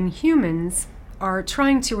to when humans are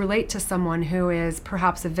trying to relate to someone who is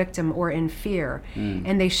perhaps a victim or in fear,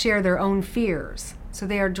 and they share their own fears. So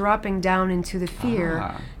they are dropping down into the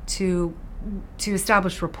fear to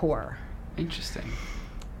establish rapport. Interesting.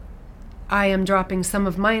 I am dropping some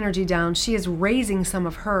of my energy down. She is raising some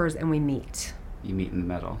of hers, and we meet. You meet in the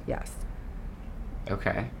middle. Yes.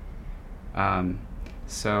 Okay.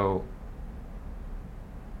 So...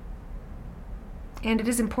 And it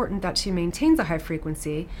is important that she maintains a high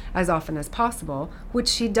frequency as often as possible, which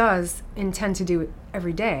she does intend to do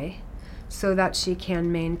every day, so that she can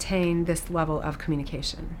maintain this level of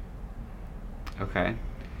communication. Okay.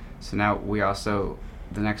 So now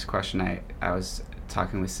the next question I was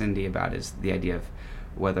talking with Cindy about is the idea of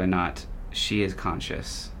whether or not she is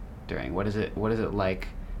conscious during. What is it like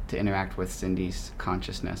to interact with Cindy's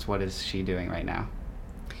consciousness? What is she doing right now?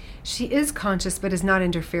 She is conscious, but is not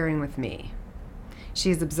interfering with me. She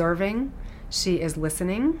is observing, she is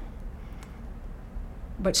listening,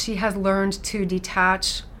 but she has learned to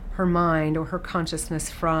detach her mind or her consciousness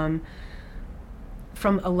from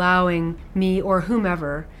allowing me or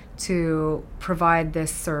whomever to provide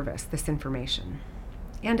this service, this information,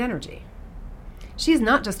 and energy. She is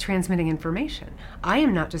not just transmitting information. I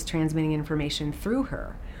am not just transmitting information through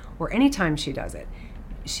her, or anytime she does it.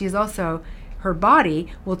 She is also, her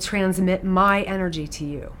body will transmit my energy to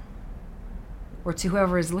you, or to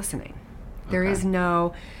whoever is listening. Okay. There is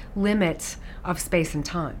no limit of space and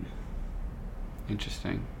time.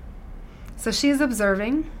 Interesting. So she is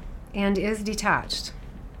observing and is detached.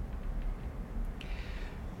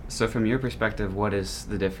 So from your perspective, what is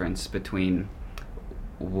the difference between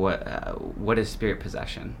what is spirit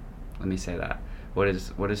possession? Let me say that. What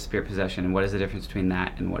is spirit possession, and what is the difference between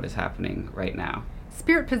that and what is happening right now?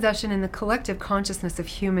 Spirit possession in the collective consciousness of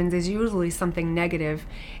humans is usually something negative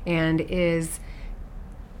and is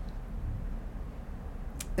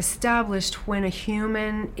established when a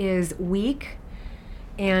human is weak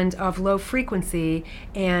and of low frequency,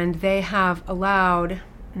 and they have allowed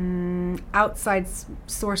outside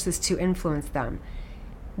sources to influence them.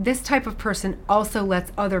 This type of person also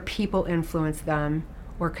lets other people influence them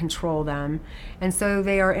or control them, and so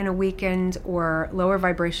they are in a weakened or lower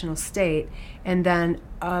vibrational state, and then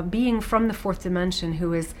a being from the fourth dimension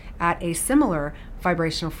who is at a similar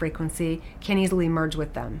vibrational frequency can easily merge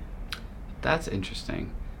with them. That's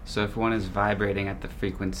interesting. So if one is vibrating at the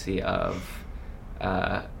frequency of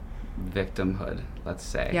victimhood, let's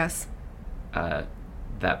say. Yes.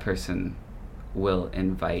 That person will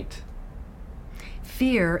invite...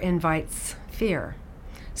 Fear invites fear.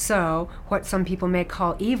 So what some people may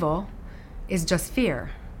call evil is just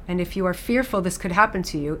fear. And if you are fearful this could happen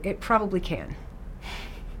to you, it probably can.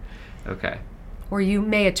 Okay. Or you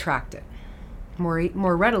may attract it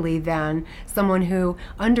more readily than someone who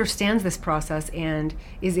understands this process and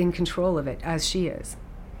is in control of it, as she is.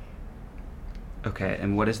 Okay,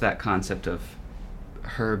 and what is that concept of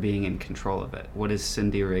her being in control of it? What is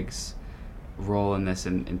Cindy Riggs' role in this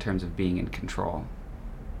in terms of being in control?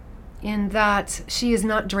 In that she is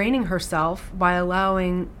not draining herself by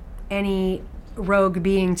allowing any rogue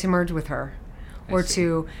being to merge with her, or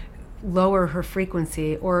to lower her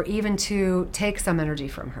frequency, or even to take some energy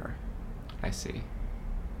from her. I see.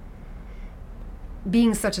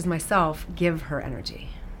 Beings such as myself give her energy.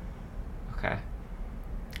 Okay.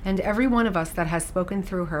 And every one of us that has spoken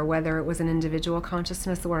through her, whether it was an individual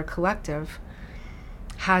consciousness or a collective,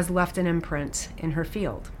 has left an imprint in her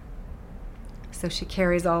field. So she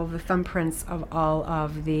carries all of the thumbprints of all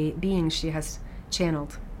of the beings she has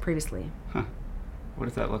channeled previously. Huh. What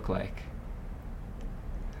does that look like?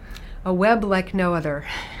 A web like no other.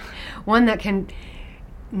 One that can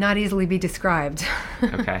not easily be described.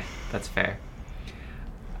 Okay, that's fair.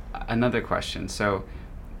 Another question. So,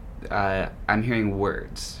 I'm hearing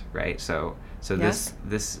words, right? So Yes.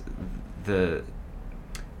 the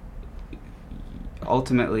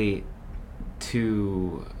ultimately,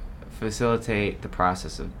 to facilitate the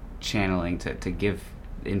process of channeling, to give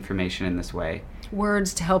information in this way.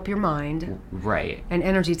 Words to help your mind. Right. And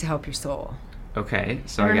energy to help your soul. Okay.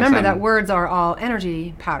 So And I remember guess that words are all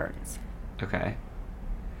energy patterns. Okay.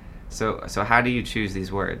 So how do you choose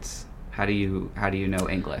these words? How do you know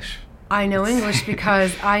English? I know English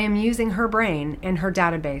because I am using her brain and her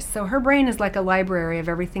database. So her brain is like a library of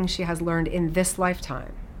everything she has learned in this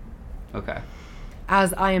lifetime. Okay.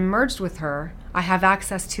 As I am merged with her, I have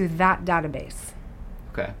access to that database.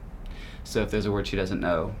 Okay. So if there's a word she doesn't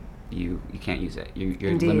know, you can't use it.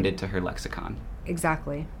 You're Indeed. limited to her lexicon.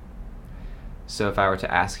 Exactly. So if I were to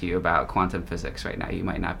ask you about quantum physics right now, you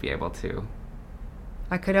might not be able to.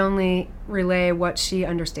 I could only relay what she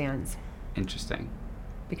understands, Interesting.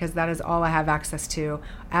 because that is all I have access to,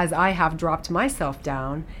 as I have dropped myself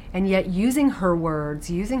down, and yet using her words,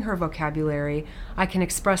 using her vocabulary, I can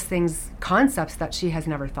express things, concepts that she has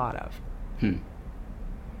never thought of.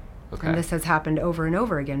 Okay. And this has happened over and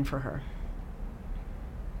over again for her.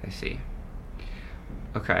 I see.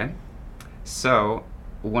 Okay. So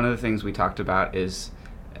one of the things we talked about is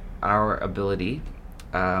our ability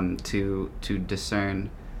to discern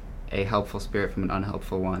a helpful spirit from an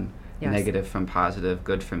unhelpful one, Yes. negative from positive,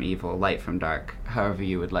 good from evil, light from dark, however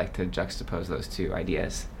you would like to juxtapose those two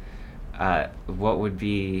ideas. What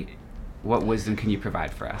wisdom can you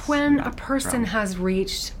provide for us? When in a that person realm? has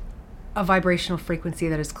reached a vibrational frequency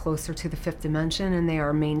that is closer to the fifth dimension and they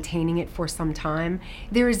are maintaining it for some time,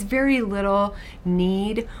 there is very little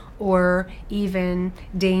need or even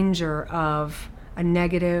danger of a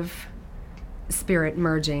negative spirit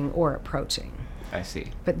merging or approaching. I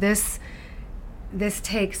see. But this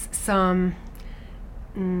takes some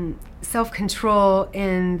self-control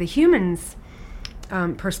in the human's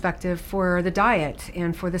perspective for the diet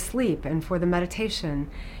and for the sleep and for the meditation,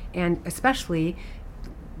 and especially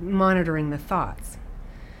monitoring the thoughts.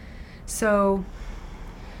 So,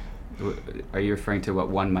 Are you referring to what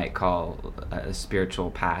one might call a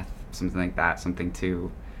spiritual path, something like that, something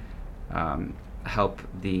to help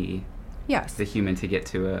the yes, human to get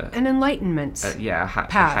to an enlightenment a path,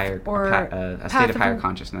 higher, or a state of higher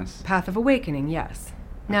consciousness? path of awakening, yes.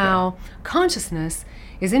 Now, consciousness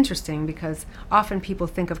is interesting because often people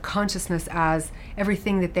think of consciousness as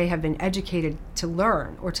everything that they have been educated to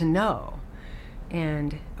learn or to know.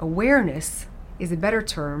 And awareness is a better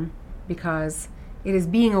term because it is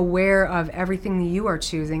being aware of everything that you are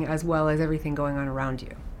choosing as well as everything going on around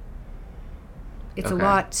you. It's a Okay.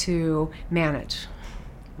 lot to manage.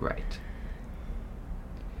 Right.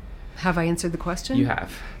 Have I answered the question? You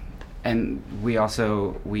have. And we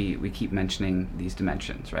also, we keep mentioning these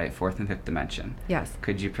dimensions, right? Fourth and fifth dimension. Yes.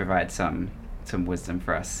 Could you provide some wisdom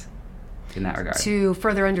for us in that regard? To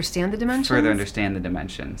further understand the dimensions? Further understand the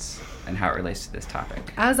dimensions and how it relates to this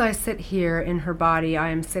topic. As I sit here in her body, I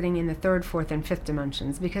am sitting in the third, fourth, and fifth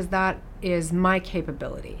dimensions because that is my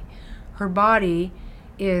capability. Her body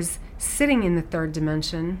is sitting in the third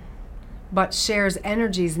dimension, but shares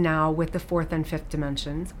energies now with the fourth and fifth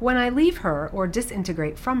dimensions. When I leave her or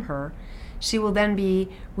disintegrate from her, she will then be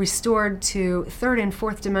restored to third and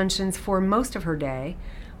fourth dimensions for most of her day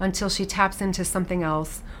until she taps into something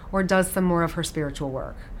else or does some more of her spiritual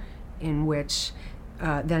work. in which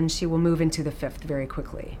then she will move into the fifth very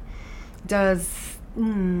quickly. I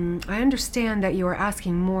understand that you are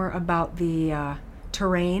asking more about the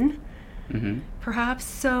terrain, perhaps.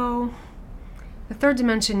 So the third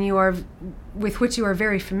dimension with which you are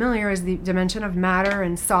very familiar is the dimension of matter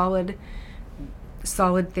and solid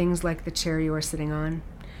things like the chair you are sitting on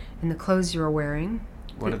and the clothes you are wearing.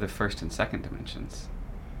 What are the first and second dimensions?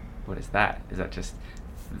 What is that? Is that just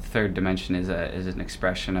the third dimension is an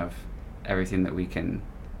expression of everything that we can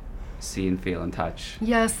see and feel and touch?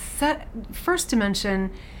 Yes, first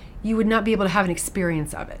dimension, you would not be able to have an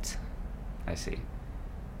experience of it. I see.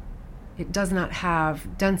 It does not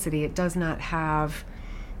have density. It does not have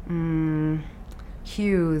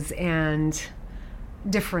hues and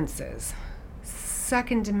differences.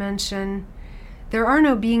 Second dimension, there are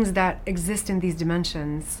no beings that exist in these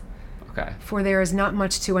dimensions. Okay. For there is not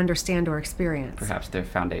much to understand or experience. Perhaps they're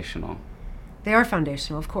foundational. They are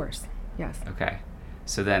foundational, of course. Yes. Okay.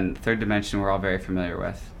 So then third dimension we're all very familiar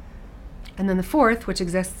with. And then the fourth, which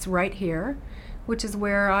exists right here, which is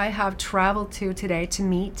where I have traveled to today to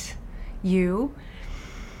meet you,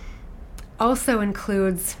 also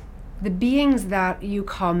includes the beings that you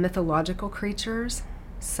call mythological creatures,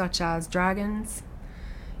 such as dragons,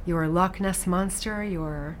 your Loch Ness Monster,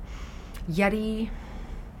 your Yeti,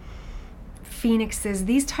 phoenixes.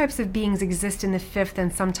 These types of beings exist in the fifth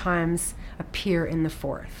and sometimes appear in the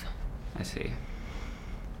fourth. I see.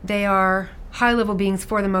 They are high-level beings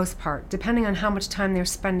for the most part, depending on how much time they're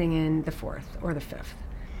spending in the fourth or the fifth.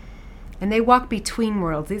 And they walk between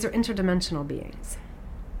worlds. These are interdimensional beings.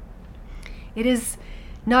 It is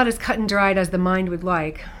not as cut and dried as the mind would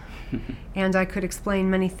like, and I could explain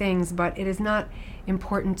many things, but it is not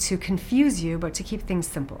important to confuse you, but to keep things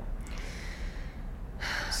simple.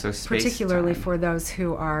 So space-time. Particularly for those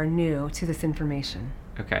who are new to this information.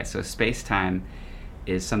 Okay, so space-time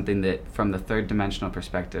is something that, from the third dimensional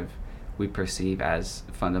perspective, we perceive as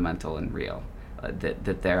fundamental and real.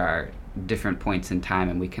 That there are different points in time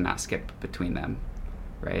and we cannot skip between them,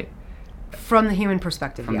 right? From the human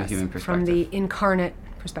perspective, From yes. the human perspective. From the incarnate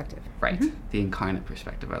perspective. Right, Mm-hmm. the incarnate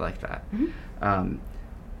perspective, I like that. Mm-hmm.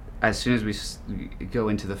 As soon as we go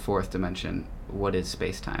into the fourth dimension, what is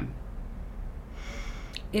space-time?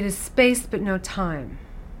 It is space but no time.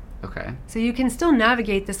 Okay. So you can still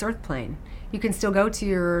navigate this earth plane. You can still go to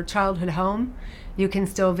your childhood home. You can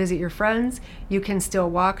still visit your friends. You can still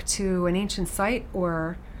walk to an ancient site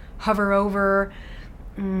or hover over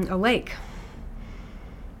a lake.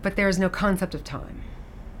 But there is no concept of time.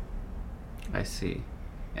 I see.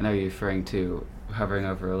 And are you referring to hovering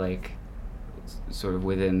over a lake sort of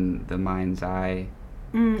within the mind's eye?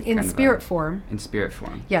 In spirit form. In spirit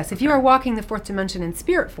form. Yes, if you are walking the fourth dimension in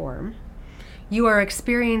spirit form, you are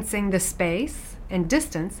experiencing the space and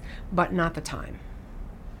distance, but not the time.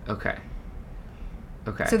 Okay.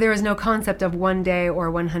 Okay. So there is no concept of 1 day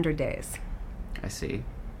or 100 days. I see.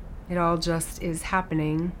 It all just is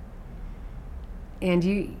happening. And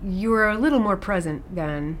you are a little more present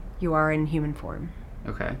than you are in human form.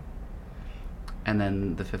 Okay. And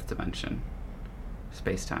then the fifth dimension,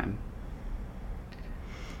 space-time.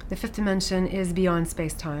 The fifth dimension is beyond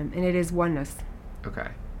space-time, and it is oneness. Okay.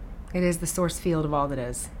 It is the source field of all that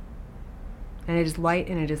is. And it is light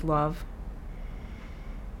and it is love.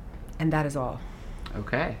 And that is all.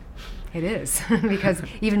 Okay. It is. Because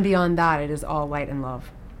even beyond that, it is all light and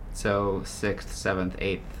love. So 6th, 7th,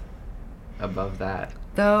 8th, above that.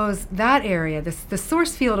 That area, the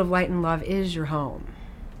source field of light and love is your home.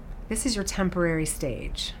 This is your temporary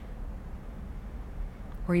stage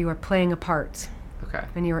where you are playing a part. Okay.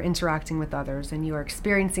 And you are interacting with others, and you are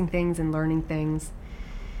experiencing things and learning things.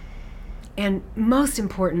 And most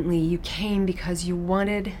importantly, you came because you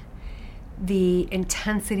wanted the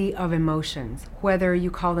intensity of emotions, whether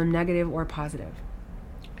you call them negative or positive.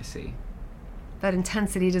 I see. That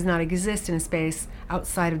intensity does not exist in a space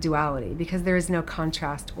outside of duality because there is no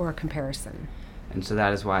contrast or comparison. And so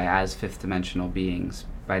that is why, as fifth dimensional beings,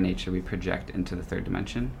 by nature, we project into the third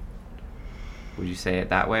dimension? Would you say it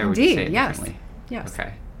that way, or would you say it differently? Yes.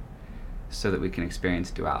 Okay. So that we can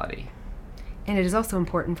experience duality. And it is also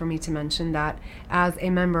important for me to mention that as a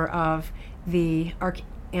member of the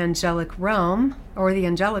archangelic realm, or the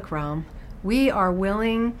angelic realm, we are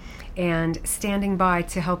willing and standing by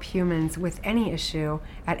to help humans with any issue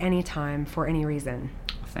at any time for any reason.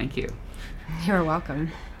 Thank you. You're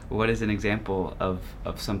welcome. What is an example of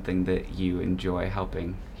something that you enjoy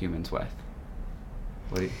helping humans with?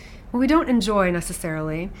 Well, we don't enjoy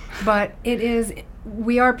necessarily, but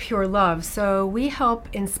we are pure love. So we help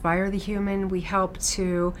inspire the human. We help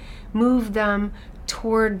to move them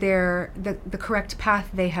toward the correct path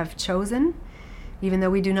they have chosen. even though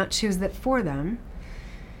we do not choose that for them.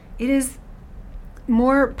 It is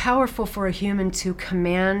more powerful for a human to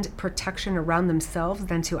command protection around themselves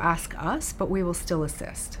than to ask us, but we will still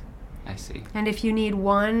assist. I see. And if you need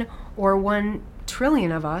 1 or 1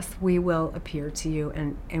 trillion of us, we will appear to you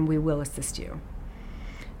and we will assist you.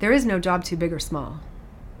 There is no job too big or small.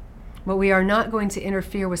 But we are not going to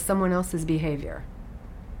interfere with someone else's behavior.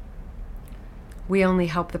 We only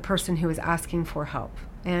help the person who is asking for help.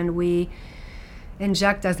 And we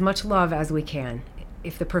inject as much love as we can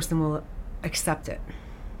if the person will accept it.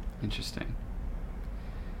 Interesting.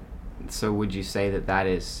 So would you say that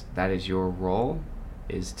is your role,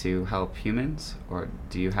 is to help humans, or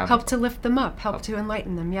do you have help to lift them up, help to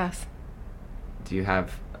enlighten them? Yes. Do you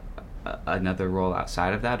have another role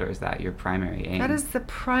outside of that, or is that your primary aim? That is the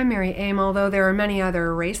primary aim, although there are many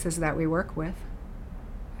other races that we work with.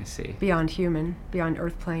 I see. Beyond human, beyond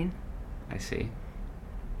earth plane. I see.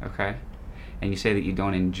 Okay. And you say that you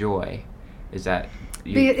don't enjoy. Is that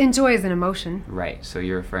enjoy is an emotion. Right. So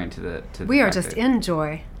you're referring to the we are just in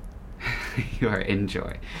joy. You are in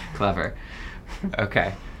joy. Clever.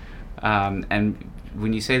 Okay. And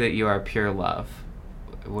when you say that you are pure love,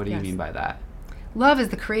 what do you mean by that? Love is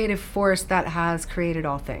the creative force that has created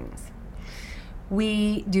all things.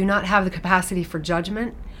 We do not have the capacity for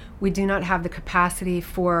judgment. We do not have the capacity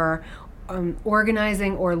for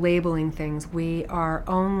organizing or labeling things. We are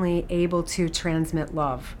only able to transmit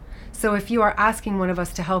love. So if you are asking one of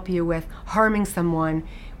us to help you with harming someone,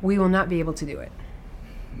 we will not be able to do it.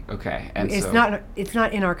 Okay. And it's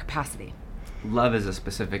not in our capacity. Love is a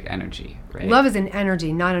specific energy, right? Love is an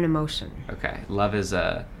energy, not an emotion. Okay. Love is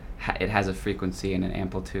it has a frequency and an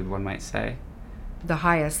amplitude, one might say. The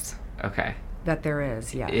highest. Okay. That there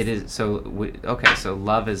is, yes. It is. So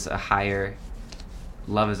love is a higher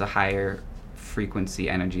frequency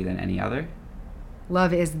energy than any other.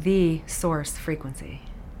 Love is the source frequency.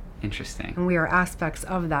 Interesting. And we are aspects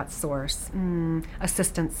of that source,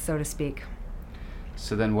 assistants, so to speak.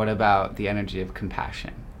 So then what about the energy of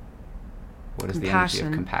compassion? What is the energy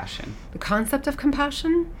of compassion? The concept of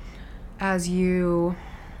compassion, as you...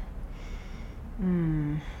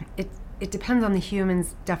 It depends on the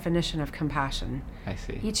human's definition of compassion. I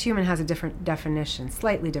see. Each human has a different definition,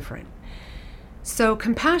 slightly different. So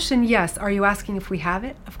compassion, yes. Are you asking if we have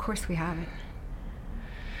it? Of course we have it.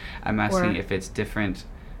 I'm asking if it's different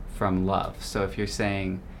from love. So if you're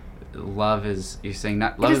saying love is, you're saying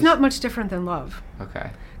not love. It is not much different than love.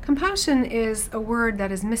 Okay. Compassion is a word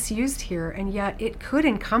that is misused here, and yet it could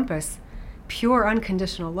encompass pure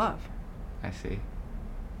unconditional love. I see.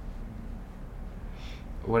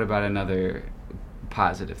 What about another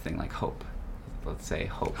positive thing like hope? Let's say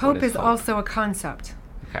hope. Hope is also a concept.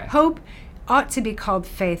 Okay. Hope ought to be called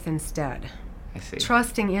faith instead. I see.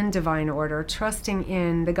 Trusting in divine order, trusting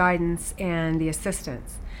in the guidance and the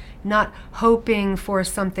assistance, not hoping for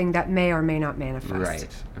something that may or may not manifest.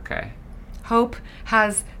 Right. Okay. Hope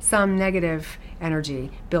has some negative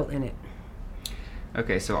energy built in it.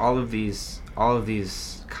 Okay, so all of these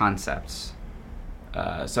concepts.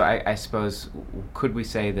 So I suppose, could we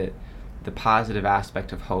say that the positive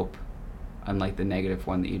aspect of hope, unlike the negative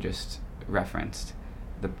one that you just referenced,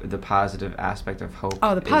 the positive aspect of hope.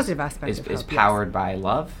 Oh, the positive aspect of hope is powered by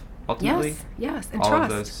love, ultimately. Yes, and all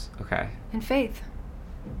trust. Of those. Okay. And faith.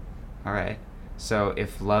 All right. So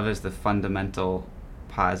if love is the fundamental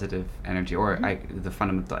positive energy, or the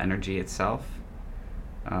fundamental energy itself.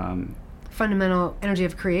 Fundamental energy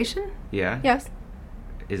of creation? Yeah. Yes.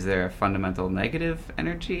 Is there a fundamental negative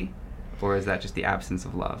energy, or is that just the absence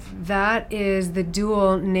of love? That is the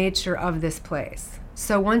dual nature of this place.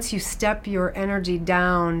 So once you step your energy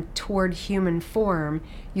down toward human form,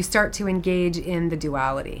 you start to engage in the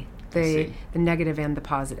duality, the negative and the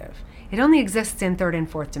positive. It only exists in third and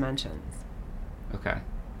fourth dimensions. Okay.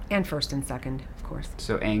 And first and second, of course.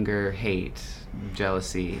 So anger, hate,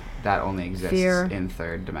 jealousy, that only exists Fear, in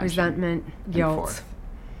third dimension. Resentment, guilt. And fourth.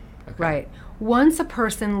 Okay. Right. Once a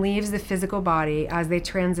person leaves the physical body as they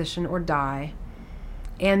transition or die,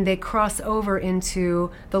 and they cross over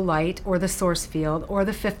into the light or the source field or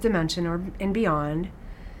the fifth dimension and beyond,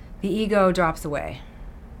 the ego drops away.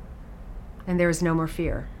 And there is no more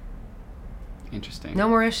fear. Interesting. No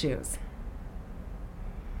more issues.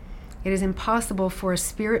 It is impossible for a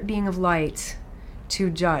spirit being of light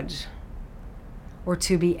to judge or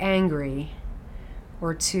to be angry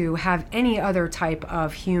or to have any other type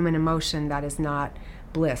of human emotion that is not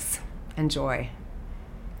bliss and joy.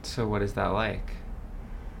 So what is that like?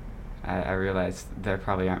 I realize there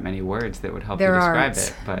probably aren't many words that would help you describe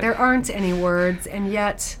it. But there aren't any words, and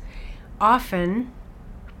yet often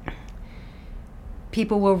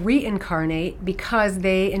people will reincarnate because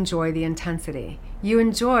they enjoy the intensity. You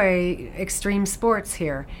enjoy extreme sports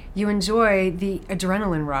here. You enjoy the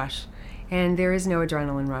adrenaline rush. And there is no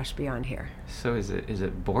adrenaline rush beyond here. So is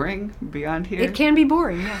it boring beyond here? It can be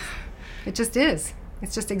boring, yes. It just is.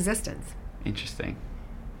 It's just existence. Interesting.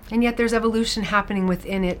 And yet there's evolution happening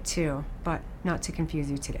within it too, but not to confuse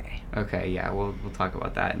you today. Okay, yeah, we'll talk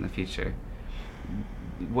about that in the future.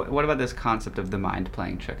 What about this concept of the mind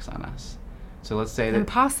playing tricks on us? So let's say that...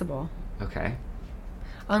 Impossible. Okay.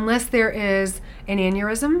 Unless there is an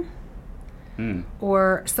aneurysm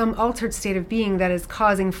or some altered state of being that is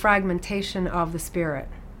causing fragmentation of the spirit,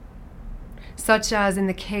 such as in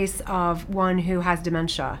the case of one who has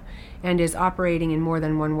dementia and is operating in more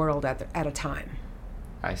than one world at a time.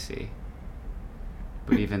 I see.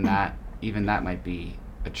 But even that might be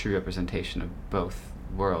a true representation of both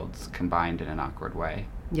worlds combined in an awkward way.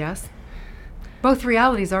 Yes. Both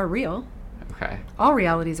realities are real. Okay. All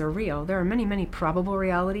realities are real. There are many, many probable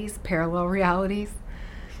realities, parallel realities.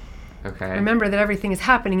 Okay. Remember that everything is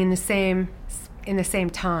happening in the same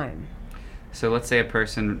time. So let's say a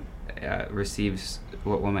person receives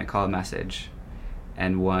what one might call a message,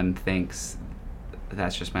 and one thinks,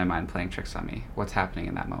 that's just my mind playing tricks on me. What's happening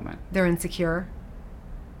in that moment? They're insecure.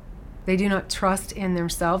 They do not trust in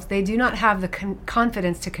themselves. They do not have the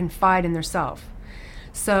confidence to confide in themselves.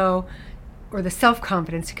 Or the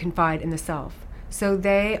self-confidence to confide in the self. So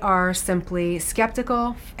they are simply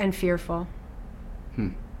skeptical and fearful.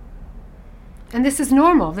 And this is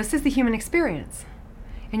normal. This is the human experience.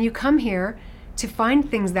 And you come here to find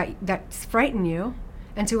things that frighten you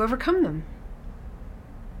and to overcome them.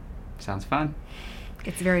 Sounds fun.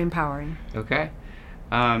 It's very empowering. Okay.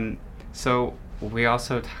 So we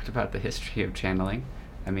also talked about the history of channeling.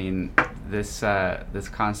 I mean, this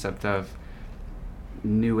concept of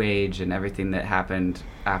New Age and everything that happened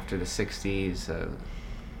after the 60s,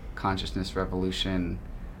 consciousness revolution.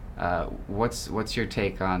 What's your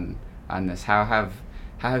take on this? How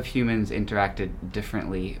have humans interacted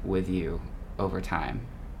differently with you over time?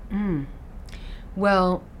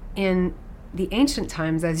 Well, in the ancient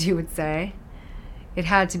times, as you would say, it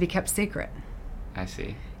had to be kept secret. I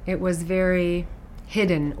see. It was very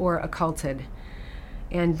hidden or occulted.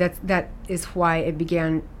 And that is why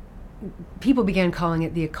people began calling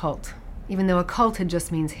it the occult, even though occult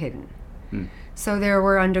just means hidden. So there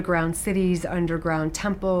were underground cities, underground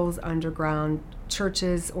temples, underground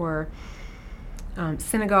churches or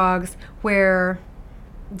synagogues where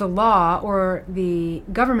the law or the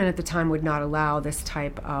government at the time would not allow this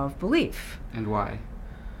type of belief. And why?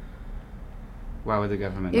 Why would the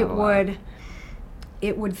government not allow?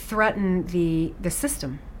 It would threaten the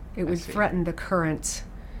system. It would threaten the current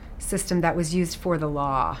system that was used for the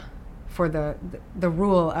law, for the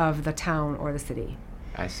rule of the town or the city.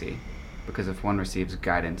 I see. Because if one receives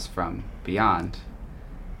guidance from beyond...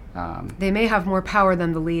 they may have more power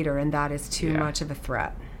than the leader, and that is too much of a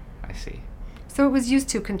threat. I see. So it was used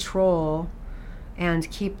to control and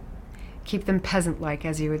keep them peasant-like,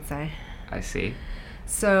 as you would say. I see.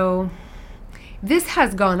 So this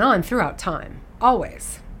has gone on throughout time,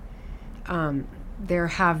 always. There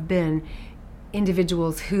have been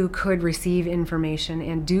individuals who could receive information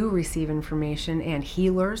and do receive information, and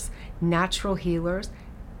healers, natural healers,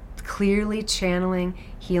 clearly channeling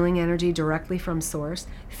healing energy directly from source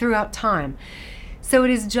throughout time. So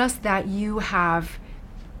it is just that you have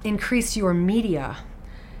increased your media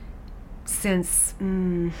since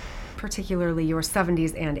particularly your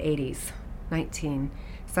 70s and 80s,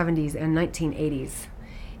 1970s and 1980s,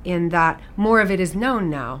 in that more of it is known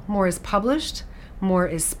now. More is published, more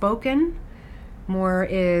is spoken, more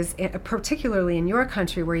is, particularly in your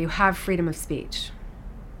country where you have freedom of speech.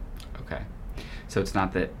 Okay. So it's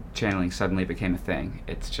not that channeling suddenly became a thing.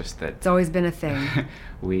 It's just that... It's always been a thing.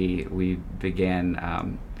 we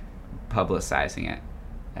began publicizing it,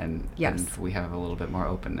 and we have a little bit more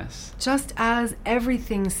openness. Just as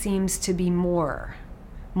everything seems to be more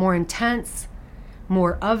intense,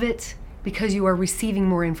 more of it, because you are receiving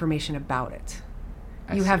more information about it.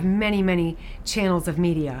 You have many, many channels of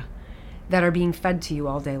media that are being fed to you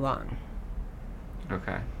all day long.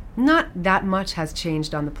 Okay. Not that much has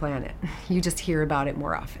changed on the planet. You just hear about it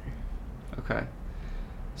more often. Okay.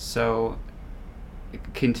 So,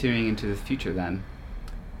 continuing into the future then,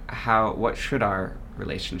 what should our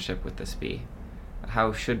relationship with this be?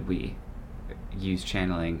 How should we use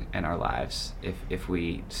channeling in our lives if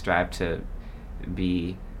we strive to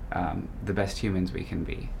be the best humans we can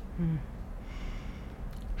be?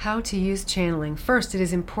 How to use channeling. First, it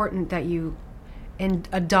is important that you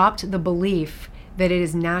adopt the belief that it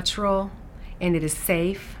is natural and it is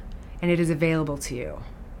safe and it is available to you.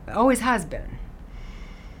 It always has been.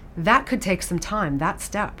 That could take some time, that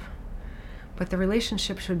step. But the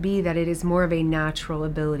relationship should be that it is more of a natural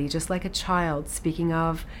ability, just like a child, speaking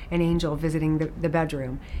of an angel visiting the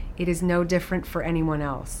bedroom. It is no different for anyone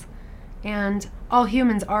else. And all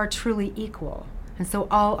humans are truly equal. And so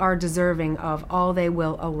all are deserving of all they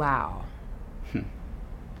will allow.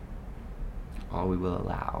 All we will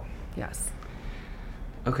allow. Yes.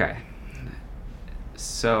 Okay.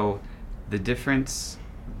 So the difference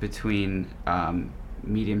between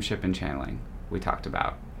mediumship and channeling we talked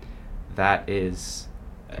about. That is,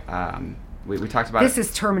 we talked about... This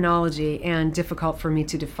is terminology and difficult for me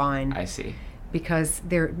to define. I see. Because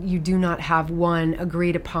you do not have one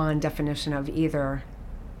agreed upon definition of either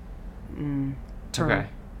term.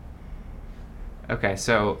 Okay,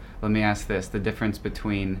 so let me ask this. The difference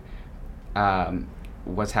between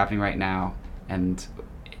what's happening right now and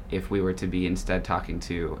if we were to be instead talking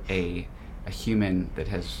to a human that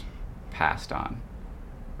has passed on,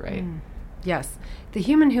 right? Yes. The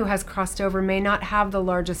human who has crossed over may not have the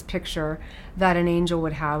largest picture that an angel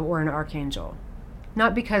would have or an archangel.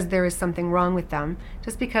 Not because there is something wrong with them,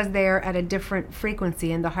 just because they are at a different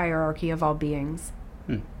frequency in the hierarchy of all beings.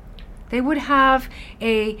 They would have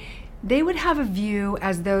a view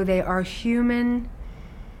as though they are human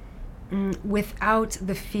without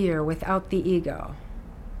the fear, without the ego.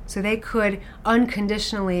 So they could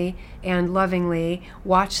unconditionally and lovingly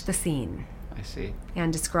watch the scene. I see.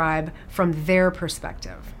 And describe from their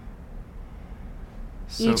perspective.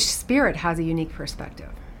 So, each spirit has a unique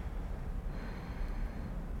perspective.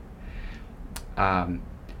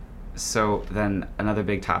 So then another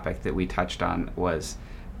big topic that we touched on was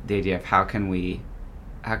the idea of how can we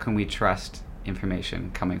trust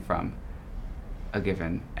information coming from a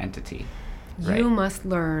given entity, right? You must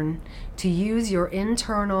learn to use your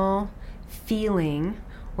internal feeling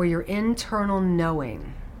or your internal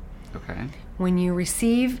knowing. Okay. When you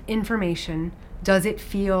receive information, does it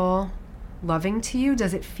feel loving to you?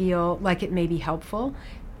 Does it feel like it may be helpful?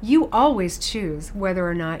 You always choose whether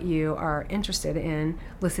or not you are interested in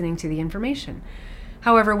listening to the information.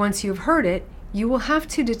 However, once you've heard it, you will have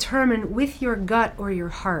to determine with your gut or your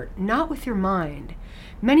heart, not with your mind.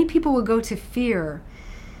 Many people will go to fear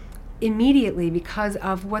immediately because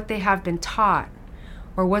of what they have been taught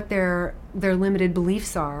or what their limited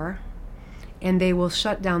beliefs are, and they will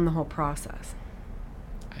shut down the whole process.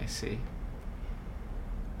 I see.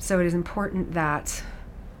 So it is important that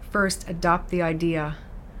first adopt the idea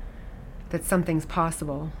that something's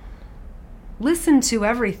possible. Listen to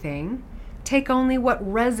everything. Take only what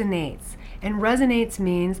resonates. And resonates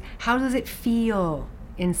means, how does it feel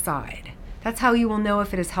inside? That's how you will know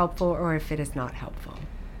if it is helpful or if it is not helpful.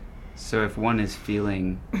 So if one is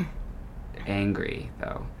feeling angry,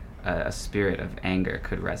 though, a spirit of anger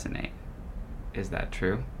could resonate. Is that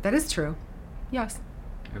true? That is true. Yes.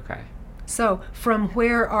 Okay. So from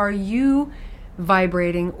where are you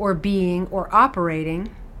vibrating or being or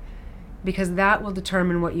operating? Because that will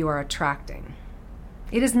determine what you are attracting.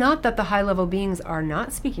 It is not that the high-level beings are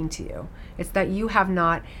not speaking to you. It's that you have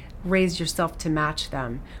not raised yourself to match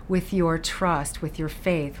them with your trust, with your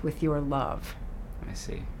faith, with your love. I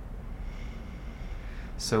see.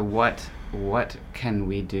 So what can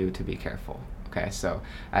we do to be careful? Okay, so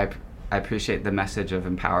I appreciate the message of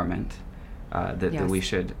empowerment, that we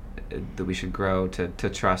should grow to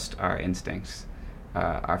trust our instincts,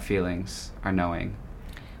 our feelings, our knowing.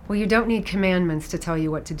 Well, you don't need commandments to tell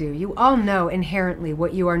you what to do. You all know inherently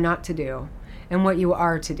what you are not to do and what you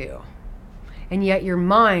are to do. And yet your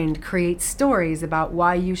mind creates stories about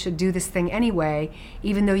why you should do this thing anyway,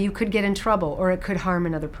 even though you could get in trouble or it could harm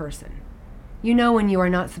another person. You know when you are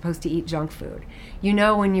not supposed to eat junk food. You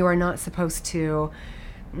know when you are not supposed to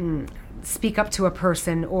speak up to a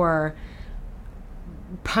person or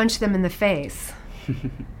punch them in the face.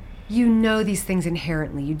 You know these things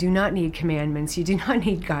inherently. You do not need commandments. You do not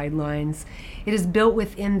need guidelines. It is built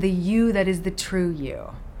within the you that is the true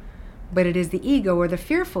you. But it is the ego or the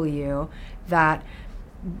fearful you that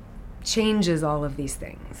changes all of these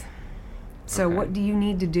things. So Okay. What do you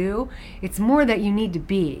need to do? It's more that you need to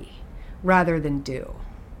be rather than do.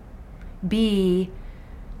 Be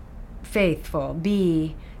faithful.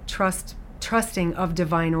 Be trusting of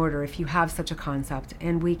divine order if you have such a concept.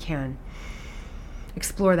 And we can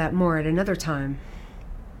explore that more at another time.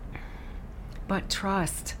 But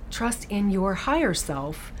trust in your higher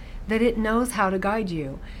self that it knows how to guide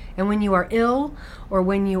you. And when you are ill or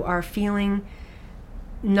when you are feeling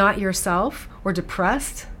not yourself or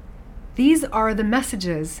depressed, these are the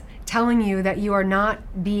messages telling you that you are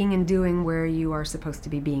not being and doing where you are supposed to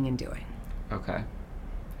be being and doing. Okay.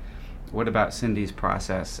 What about Cindy's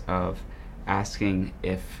process of asking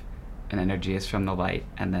if an energy is from the light,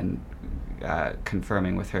 and then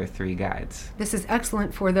confirming with her 3 guides. This is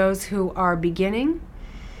excellent for those who are beginning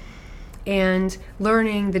and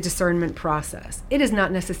learning the discernment process. It is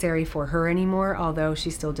not necessary for her anymore, although she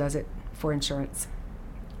still does it for insurance.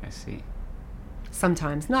 I see.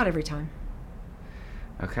 Sometimes, not every time.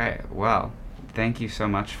 Okay, well, thank you so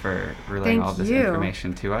much for relaying all this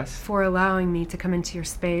information to us. For allowing me to come into your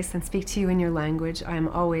space and speak to you in your language. I am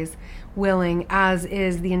always willing, as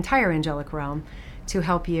is the entire angelic realm, to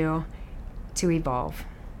help you to evolve.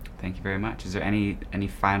 Thank you very much. Is there any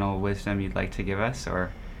final wisdom you'd like to give us,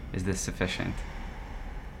 or is this sufficient?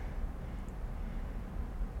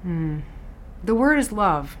 The word is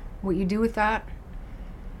love. What you do with that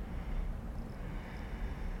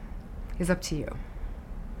is up to you.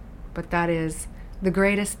 But that is the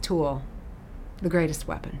greatest tool, the greatest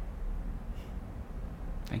weapon.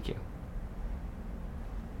 Thank you.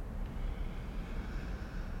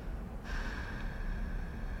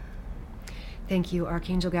 Thank you,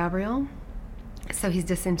 Archangel Gabriel. So he's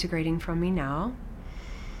disintegrating from me now.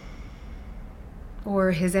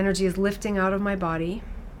 Or his energy is lifting out of my body.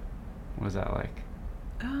 What is that like?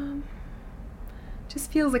 Just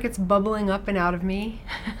feels like it's bubbling up and out of me,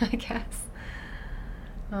 I guess.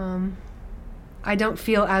 I don't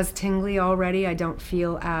feel as tingly already. I don't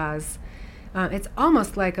feel as... it's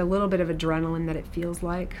almost like a little bit of adrenaline that it feels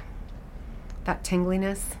like. That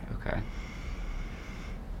tingliness. Okay.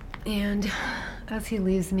 And as he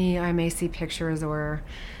leaves me, I may see pictures or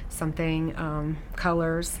something,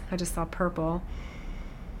 colors. I just saw purple.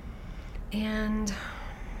 And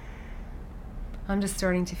I'm just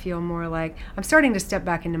starting to feel more like... I'm starting to step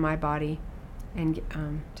back into my body and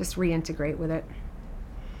just reintegrate with it.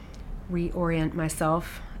 Reorient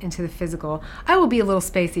myself into the physical. I will be a little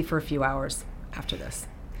spacey for a few hours after this.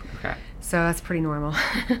 Okay. So that's pretty normal.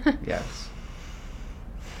 Yes.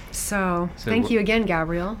 So thank you again,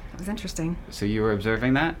 Gabriel. It was interesting. So you were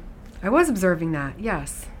observing that? I was observing that,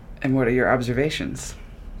 yes. And what are your observations?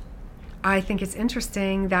 I think it's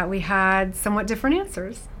interesting that we had somewhat different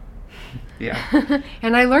answers. Yeah.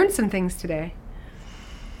 And I learned some things today.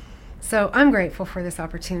 So I'm grateful for this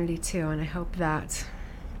opportunity too, and I hope that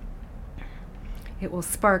it will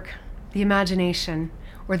spark the imagination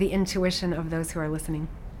or the intuition of those who are listening.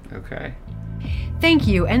 Okay. Thank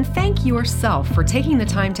you, and thank yourself for taking the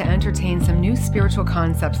time to entertain some new spiritual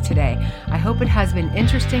concepts today. I hope it has been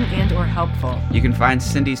interesting and or helpful. You can find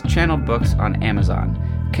Cindy's channeled books on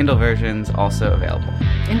Amazon. Kindle versions also available.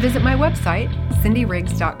 And visit my website,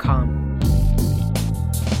 cindyriggs.com.